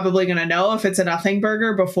we're probably going to know if it's a nothing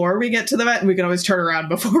burger before we get to the vet, and we can always turn around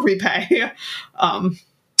before we pay.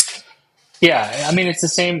 Yeah, I mean it's the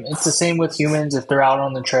same. It's the same with humans. If they're out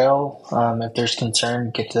on the trail, if there's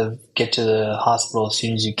concern, get to the hospital as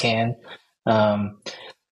soon as you can.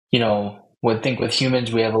 Would think with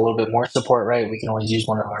humans we have a little bit more support, right? We can always use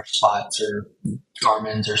one of our spots or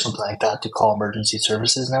Garmin's or something like that to call emergency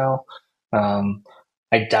services now.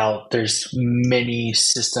 I doubt there's many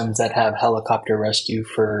systems that have helicopter rescue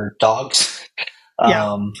for dogs.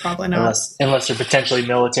 Yeah, probably not. Unless they're potentially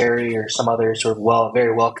military or some other sort of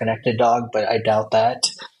very well connected dog, but I doubt that.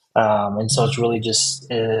 And so it's really just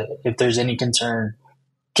if there's any concern,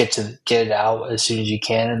 get it out as soon as you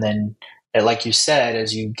can, and then, like you said,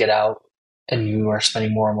 as you get out and you are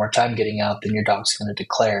spending more and more time getting out, then your dog's going to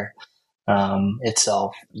declare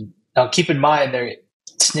itself. Now, keep in mind,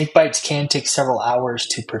 snake bites can take several hours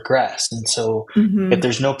to progress, and so if Mm-hmm.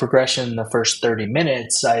 there's no progression in the first 30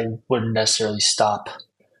 minutes, I wouldn't necessarily stop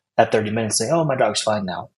at 30 minutes and say, "Oh, my dog's fine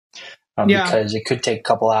now," Yeah. because it could take a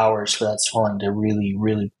couple hours for that swelling to really,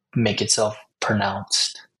 really make itself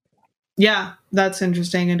pronounced. Yeah, that's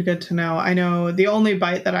interesting and good to know. I know the only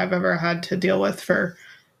bite that I've ever had to deal with for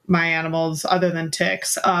my animals, other than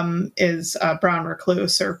ticks, is brown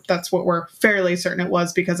recluse, or that's what we're fairly certain it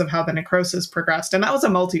was because of how the necrosis progressed. And that was a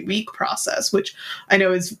multi-week process, which I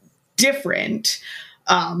know is different.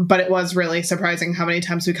 But it was really surprising how many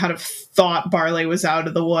times we kind of thought Barley was out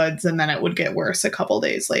of the woods, and then it would get worse a couple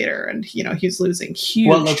days later. And, you know, he's losing What huge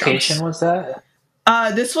location chunks. was that?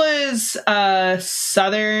 This was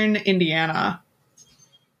southern Indiana.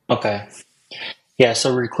 Okay. Yeah,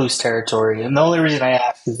 so recluse territory. And the only reason I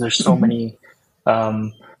ask is there's Mhm.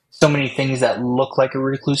 um, so many things that look like a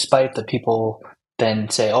recluse bite that people then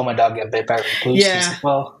say, "Oh, my dog got bit by a recluse." It's Yeah. like,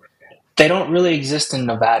 well, they don't really exist in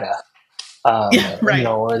Nevada, Yeah, right.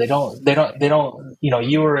 or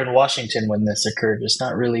You were in Washington when this occurred. It's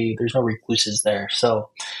not really. There's no recluses there, so.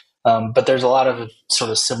 But there's a lot of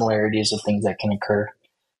sort of similarities of things that can occur.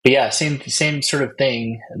 But yeah, same sort of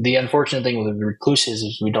thing. The unfortunate thing with the recluses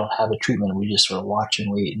is we don't have a treatment. We just sort of watch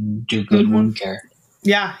and wait and do good Hmm. wound care.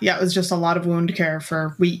 Yeah, yeah, it was just a lot of wound care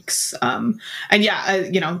for weeks. And yeah,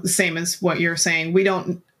 same as what you're saying.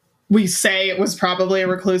 We say it was probably a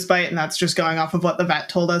recluse bite, and that's just going off of what the vet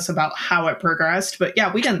told us about how it progressed. But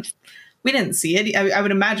yeah, we didn't see it. I would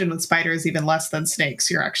imagine with spiders, even less than snakes,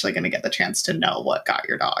 you're actually going to get the chance to know what got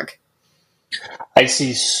your dog. I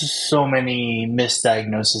see so many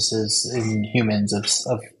misdiagnoses in humans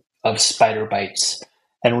of spider bites,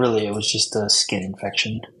 and really it was just a skin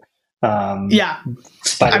infection. Um, Yeah,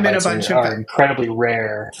 Spider I'm in a bites bunch of are incredibly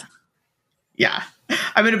rare. yeah.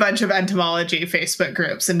 I'm in a bunch of entomology Facebook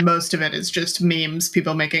groups, and most of it is just memes,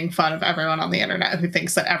 people making fun of everyone on the internet who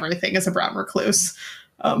thinks that everything is a brown recluse.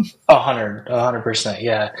 Um, 100%,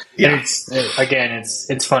 yeah. And yeah. it's again,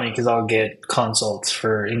 it's funny because I'll get consults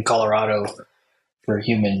for in Colorado for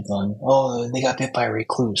humans on, oh, they got bit by a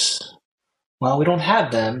recluse. Well, we don't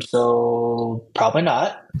have them, so probably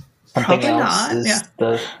not. Something Probably else not. is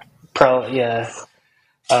Yeah. yeah.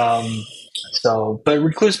 Um, but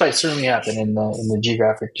recluse bites certainly happen in the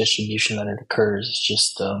geographic distribution that it occurs. It's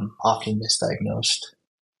just often misdiagnosed.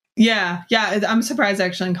 Yeah. Yeah. I'm surprised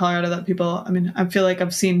actually in Colorado that people, I mean, I feel like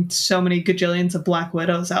I've seen so many gajillions of black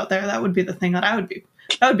widows out there. That would be the thing that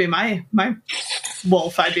would be my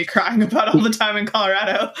wolf I'd be crying about all the time in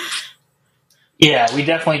Colorado. Yeah, we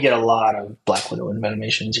definitely get a lot of black widow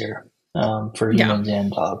envenomations here for Yeah. humans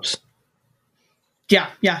and dogs. Yeah.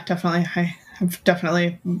 Yeah. Definitely. I have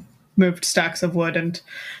definitely moved stacks of wood and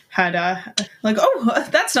had like, oh,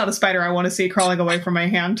 that's not a spider I want to see crawling away from my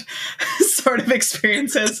hand sort of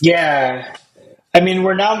experiences. Yeah, I mean,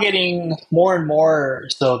 we're now getting more and more.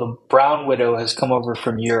 So the brown widow has come over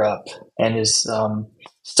from Europe and is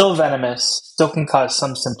still venomous, still can cause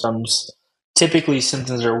some symptoms. Typically,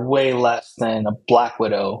 symptoms are way less than a black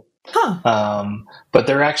widow. Huh. But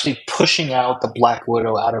they're actually pushing out the black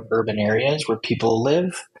widow out of urban areas where people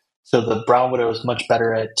live. So the brown widow is much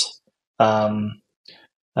better at um,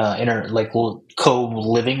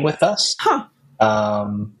 co-living with us. Huh.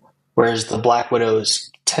 Whereas the black widows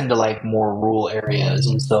tend to like more rural areas,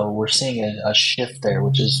 and so we're seeing a shift there,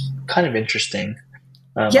 which is kind of interesting.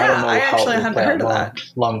 I don't Yeah, know I how it actually will hadn't play out heard of that.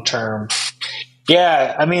 long term.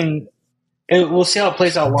 Yeah, I mean, we'll see how it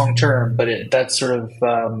plays out long term, but that's sort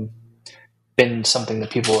of been something that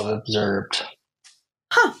people have observed.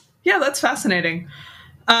 Huh. Yeah, that's fascinating.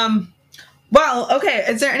 Um, well, okay.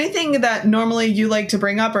 Is there anything that normally you like to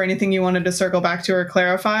bring up or anything you wanted to circle back to or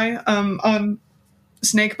clarify on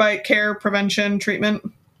snakebite care, prevention, treatment?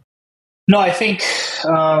 No, I think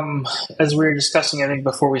as we were discussing, I think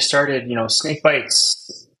before we started, snake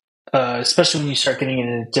bites, especially when you start getting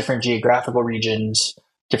into different geographical regions,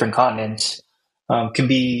 different continents, can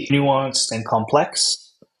be nuanced and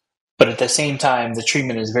complex. But at the same time, the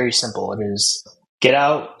treatment is very simple. It is get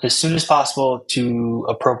out as soon as possible to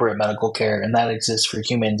appropriate medical care, and that exists for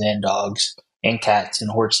humans and dogs and cats and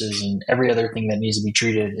horses and every other thing that needs to be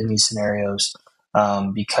treated in these scenarios.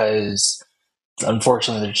 Because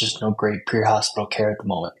unfortunately, there's just no great pre-hospital care at the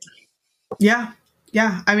moment. Yeah.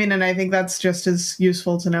 Yeah. I mean, and I think that's just as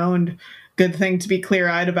useful to know and good thing to be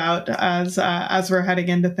clear-eyed about as we're heading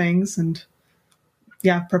into things, and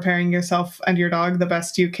yeah, preparing yourself and your dog the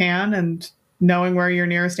best you can, and knowing where your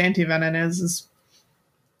nearest antivenin is,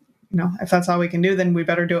 if that's all we can do, then we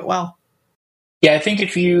better do it well. Yeah, I think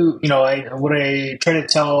if what I try to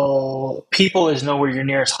tell people is know where your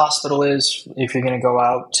nearest hospital is if you're going to go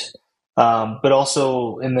out, but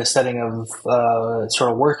also in the setting of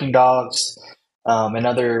sort of working dogs and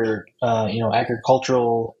other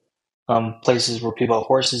agricultural places where people have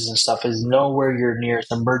horses and stuff, is know where your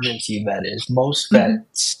nearest emergency vet is. Most Hmm.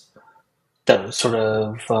 vets that sort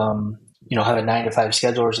of have a 9 to 5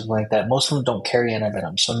 schedule or something like that, most of them don't carry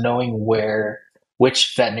antivenom. So knowing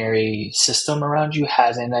which veterinary system around you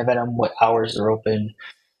has antivenom, what hours they're open,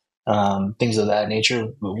 things of that nature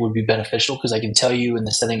would be beneficial, because I can tell you in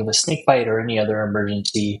the setting of a snake bite or any other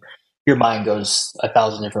emergency, your mind goes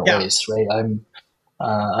 1,000 different Yeah. ways, right?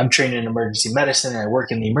 I'm trained in emergency medicine and I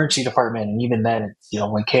work in the emergency department, and even then,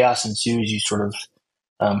 when chaos ensues, you sort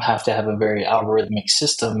of have to have a very algorithmic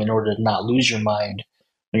system in order to not lose your mind.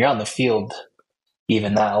 When you're out in the field,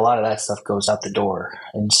 even that, a lot of that stuff goes out the door.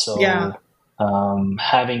 And Yeah. so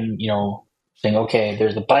having, saying, okay,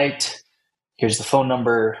 there's the bite, here's the phone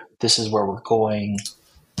number, this is where we're going,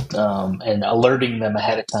 and alerting them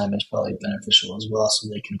ahead of time is probably beneficial as well, so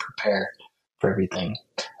they can prepare for everything.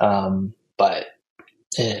 But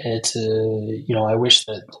it's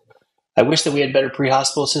I wish that we had better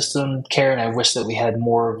pre-hospital system care, and I wish that we had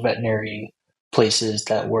more veterinary places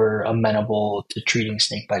that were amenable to treating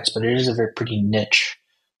snake bites. But it is a very pretty niche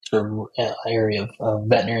sort of area of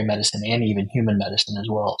veterinary medicine and even human medicine as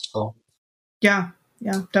well. So Yeah.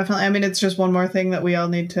 Yeah, definitely. I mean, it's just one more thing that we all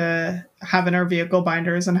need to have in our vehicle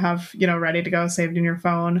binders and have, ready to go, saved in your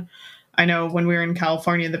phone. I know when we were in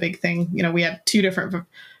California, the big thing, we had two different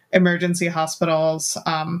emergency hospitals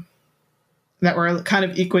that were kind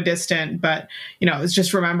of equidistant, but, it was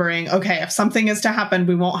just remembering, okay, if something is to happen,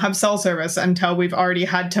 we won't have cell service until we've already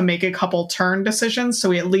had to make a couple turn decisions. So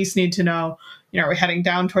we at least need to know, are we heading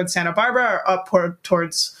down towards Santa Barbara or up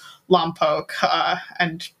towards Lompoc?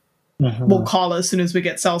 And we'll mhm. call as soon as we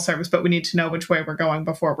get cell service, but we need to know which way we're going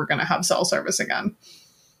before we're going to have cell service again.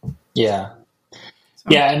 Yeah, So,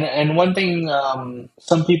 yeah, and one thing, a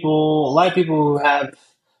lot of people who have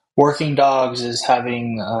working dogs is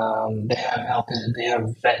having they have health, they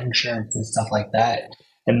have vet insurance and stuff like that,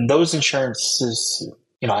 and those insurances,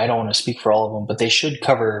 I don't want to speak for all of them, but they should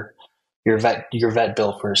cover your vet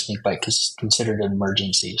bill for a snake bite because it's considered an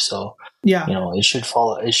emergency. So yeah. it should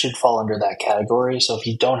fall under that category. So if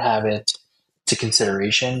you don't have it, it's a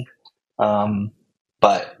consideration. Um,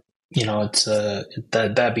 but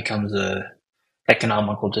that becomes a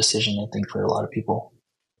economical decision, I think, for a lot of people.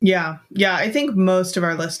 Yeah. Yeah. I think most of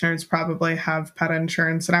our listeners probably have pet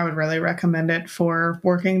insurance, and I would really recommend it for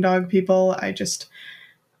working dog people. I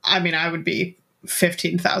would be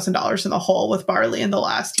 $15,000 in the hole with Barley in the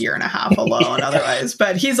last year and a half alone otherwise.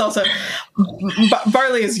 But he's also,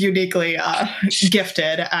 Barley is uniquely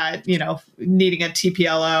gifted at, needing a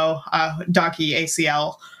TPLO, doggy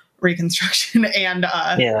ACL reconstruction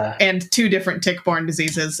Yeah. and two different tick-borne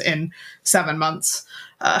diseases in 7 months.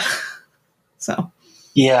 Uh, so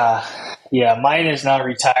Yeah, yeah. Mine is now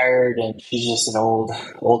retired, and she's just an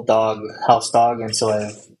old dog, house dog, and so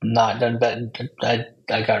I've not done vet.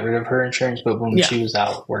 I got rid of her insurance, but when yeah, she was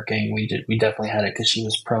out working, we definitely had it because she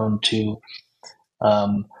was prone to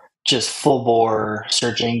um, just full bore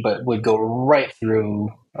searching, but would go right through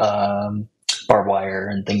barbed wire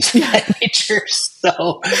and things of yeah, that nature.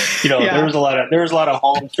 So there yeah, was a lot of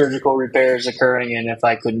home surgical repairs occurring, and if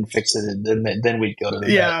I couldn't fix it, then we'd go to the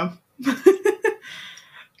vet.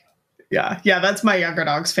 yeah. Yeah, that's my younger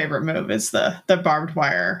dog's favorite move is the barbed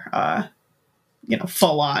wire,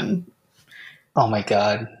 full on. Oh my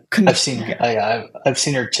God. Yeah. I've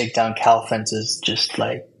seen her take down cow fences, just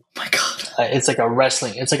like Oh my God. it's like a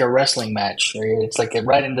wrestling match. Right? It's like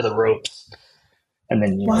right into the ropes, and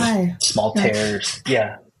then Why? small Yeah. tears.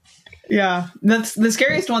 Yeah. Yeah, that's the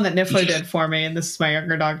scariest one that Niffler did for me, and this is my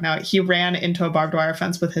younger dog now. He ran into a barbed wire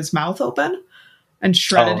fence with his mouth open and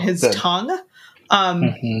shredded Oh, his good. tongue. Um,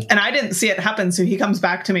 Hmm. and I didn't see it happen, so he comes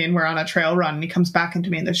back to me, and we're on a trail run, and he comes back into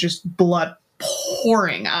me, and there's just blood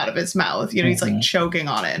pouring out of his mouth. He's like Hmm. choking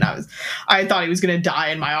on it, and I thought he was going to die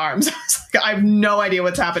in my arms. I was like, I have no idea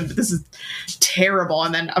what's happened, but this is terrible.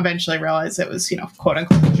 And then eventually realized it was, quote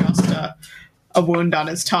unquote, just a wound on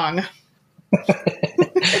his tongue.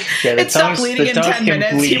 Yeah, It stopped bleeding the in tongue 10 can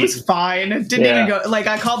minutes. He was bleed. fine. It didn't even Yeah, go. Like,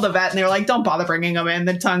 I called the vet and they were like, don't bother bringing him in.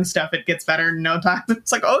 The tongue stuff, it gets better in no time.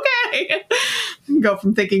 It's like, okay. Go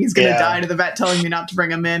from thinking he's going to yeah, die to the vet telling me not to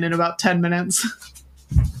bring him in about 10 minutes.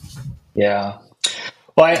 yeah.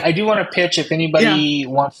 Well, I do want to pitch if Yeah. anybody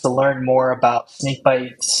wants to learn more about snake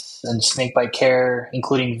bites and snake bite care,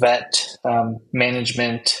 including vet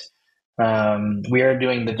management. We are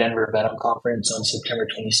doing the Denver Venom Conference on September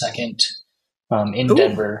 22nd. in Ooh,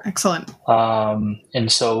 Denver. excellent.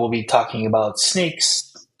 And so we'll be talking about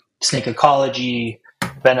snakes, snake ecology,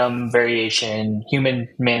 venom variation, human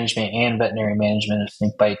management, and veterinary management of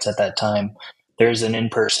snake bites at that time. There's an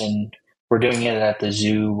in-person. We're doing it at the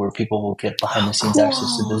zoo where people will get behind-the-scenes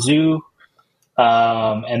access to the Cool. zoo.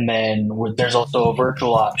 And then there's also a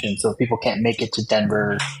virtual option. So if people can't make it to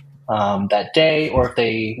Denver that day, or if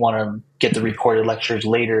they want to get the recorded lectures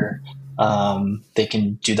later, they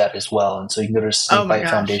can do that as well. And so you can go to Oh my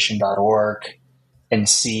gosh. snakebitefoundation.org and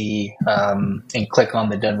see and click on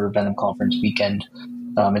the Denver Venom Conference weekend.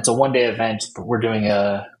 It's a one-day event, but we're doing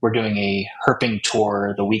a herping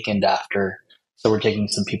tour the weekend after. So we're taking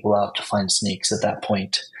some people out to find snakes at that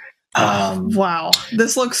point. Wow.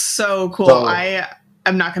 This looks so cool. So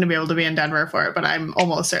I'm not going to be able to be in Denver for it, but I'm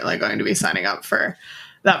almost certainly going to be signing up for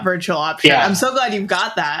that virtual option. yeah, I'm so glad you've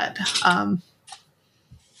got that.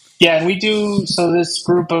 yeah, and we do. So this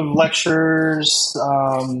group of lecturers,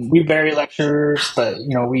 we vary lectures, but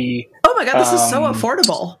we. Oh my God, this is so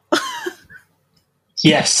affordable.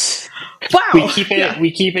 Yes, we Wow. keep it. Yeah. We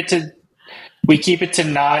keep it to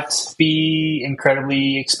not be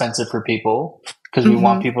incredibly expensive for people because we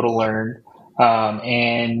want people to learn.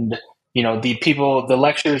 And the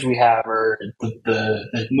lectures we have are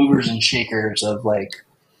the movers and shakers of like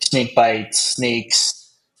snake bites, snakes.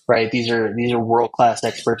 Right, these are world class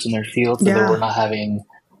experts in their field, so that we're not having.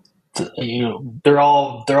 They're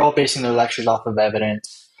all basing their lectures off of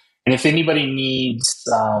evidence. And if anybody needs,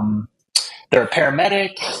 they're a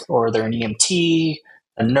paramedic or they're an EMT,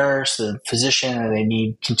 a nurse, a physician, and they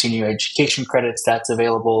need continuing education credits, that's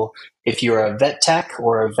available. If you're a vet tech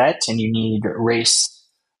or a vet and you need race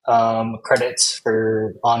credits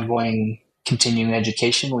for ongoing continuing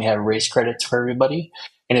education, we have race credits for everybody.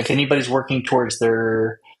 And if anybody's working towards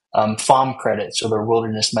their FOM credits or their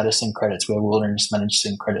wilderness medicine credits, we have wilderness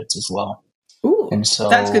medicine credits as well. Ooh, And so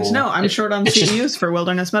that's good to know. I'm short on CEUs for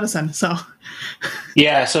wilderness medicine, so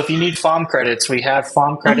yeah. So if you need FOM credits, we have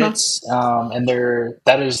FOM credits, and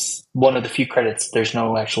that is one of the few credits there's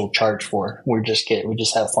no actual charge for. We just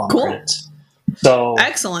have FOM credits. So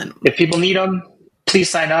excellent. if people need them, please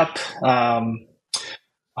sign up.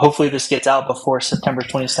 Hopefully this gets out before September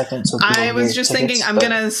 22nd. So I was just thinking I'm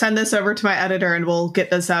going to send this over to my editor and we'll get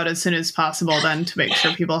this out as soon as possible then to make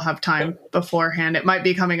sure people have time beforehand. It might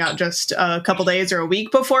be coming out just a couple days or a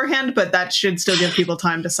week beforehand, but that should still give people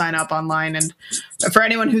time to sign up online. And for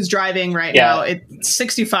anyone who's driving right now, it's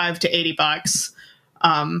 $65 to $80.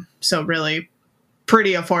 So really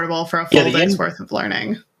pretty affordable for a full day's worth of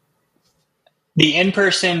learning. The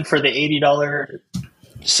in-person for the $80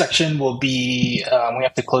 section will be we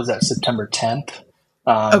have to close that September 10th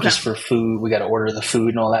just for food. We got to order the food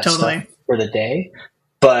and all that stuff for the day.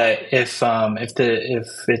 But if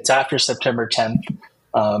it's after September 10th,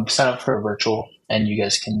 sign up for a virtual and you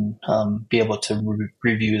guys can be able to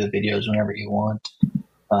review the videos whenever you want.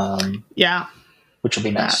 Which will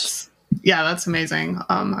be nice. That's amazing.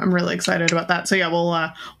 I'm really excited about that. So yeah,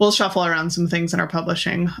 we'll shuffle around some things in our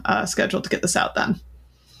publishing schedule to get this out then.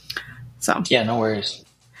 So yeah, no worries.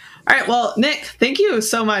 All right. Well, Nick, thank you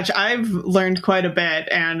so much. I've learned quite a bit,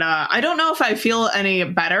 and I don't know if I feel any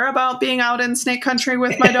better about being out in snake country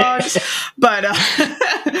with my dogs, but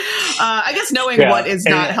I guess knowing what is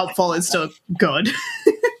not helpful is still good.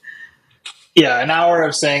 Yeah, an hour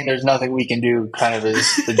of saying there's nothing we can do kind of is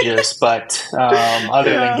the gist, but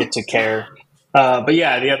other than get to care. But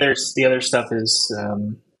yeah, the other stuff is,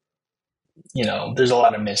 there's a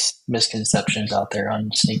lot of misconceptions out there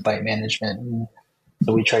on snake bite management. And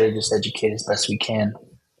so we try to just educate as best we can.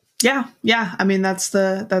 Yeah. I mean, that's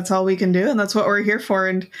all we can do, and that's what we're here for.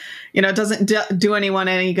 And it doesn't do anyone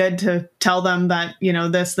any good to tell them that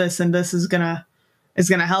this and this is gonna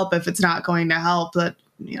help if it's not going to help. That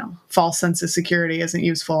false sense of security isn't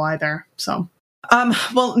useful either. So,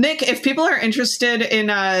 well, Nick, if people are interested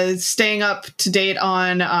in staying up to date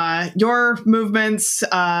on your movements,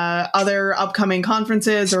 other upcoming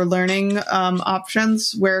conferences, or learning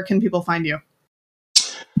options, where can people find you?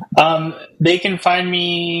 They can find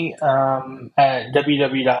me at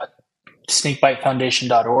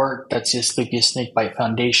www.snakebitefoundation.org. That's just the Snakebite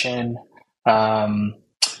Foundation.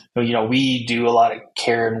 We do a lot of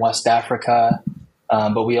care in West Africa,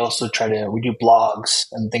 but we also we do blogs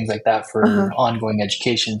and things like that for ongoing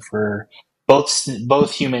education for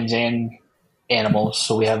both humans and animals.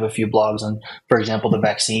 So we have a few blogs on, for example, the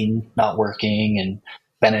vaccine not working and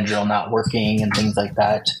Benadryl not working and things like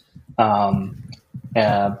that.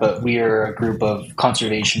 But we are a group of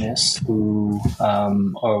conservationists who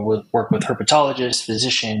work with herpetologists,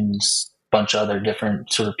 physicians, a bunch of other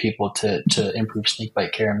different sort of people to improve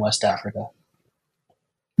snakebite care in West Africa.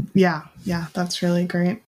 Yeah, that's really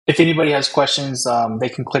great. If anybody has questions, they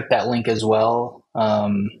can click that link as well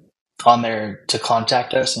on there to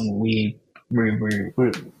contact us, and we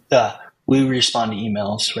respond to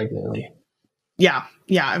emails regularly. Yeah,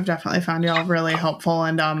 I've definitely found you all really helpful,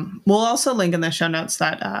 and we'll also link in the show notes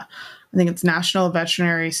that I think it's National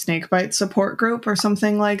Veterinary Snakebite Support Group or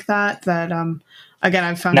something like that. That again,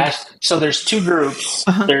 I've found. So there's two groups.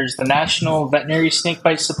 Uh-huh. There's the National Veterinary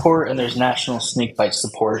Snakebite Support, and there's National Snakebite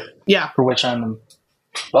Support. Yeah, for which I'm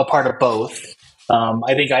a part of both.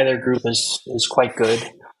 I think either group is quite good.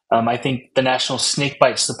 I think the National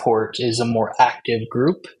Snakebite Support is a more active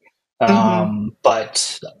group,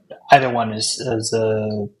 but either one is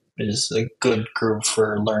a good group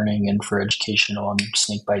for learning and for education on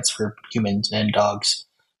snake bites for humans and dogs.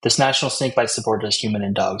 This National Snakebite Support does human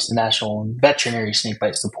and dogs. The National Veterinary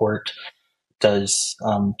Snakebite Support does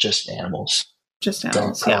just animals. Just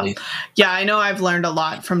animals, yeah. I know I've learned a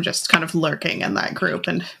lot from just kind of lurking in that group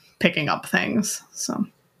and picking up things. So,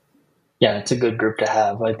 yeah, it's a good group to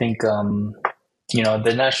have. I think,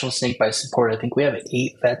 the National Snakebite Support, I think we have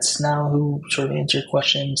 8 vets now who sort of answer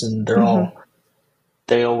questions, and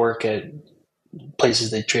they all work at places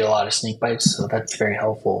they treat a lot of snake bites, so that's very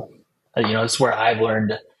helpful. It's where I've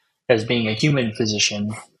learned as being a human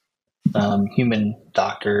physician, human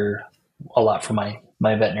doctor, a lot from my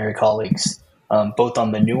veterinary colleagues. Both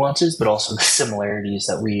on the nuances, but also the similarities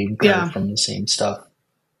that we incur from the same stuff.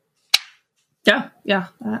 Yeah.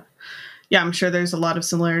 I'm sure there's a lot of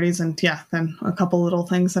similarities, and then a couple little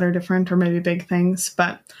things that are different, or maybe big things.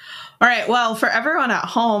 But all right, well, for everyone at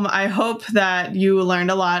home, I hope that you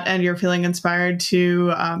learned a lot and you're feeling inspired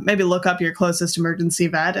to maybe look up your closest emergency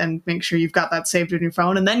vet and make sure you've got that saved in your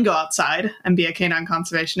phone, and then go outside and be a canine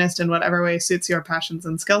conservationist in whatever way suits your passions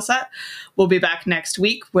and skill set. We'll be back next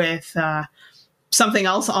week with something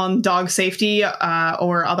else on dog safety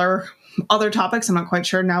or other topics. I'm not quite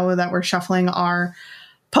sure now that we're shuffling our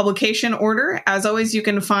publication order. As always, you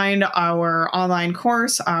can find our online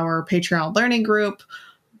course, our Patreon learning group,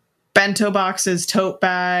 bento boxes, tote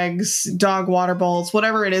bags, dog water bowls,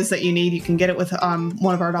 whatever it is that you need. You can get it with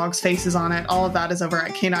one of our dogs' faces on it. All of that is over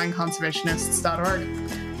at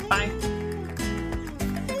canineconservationists.org. Bye.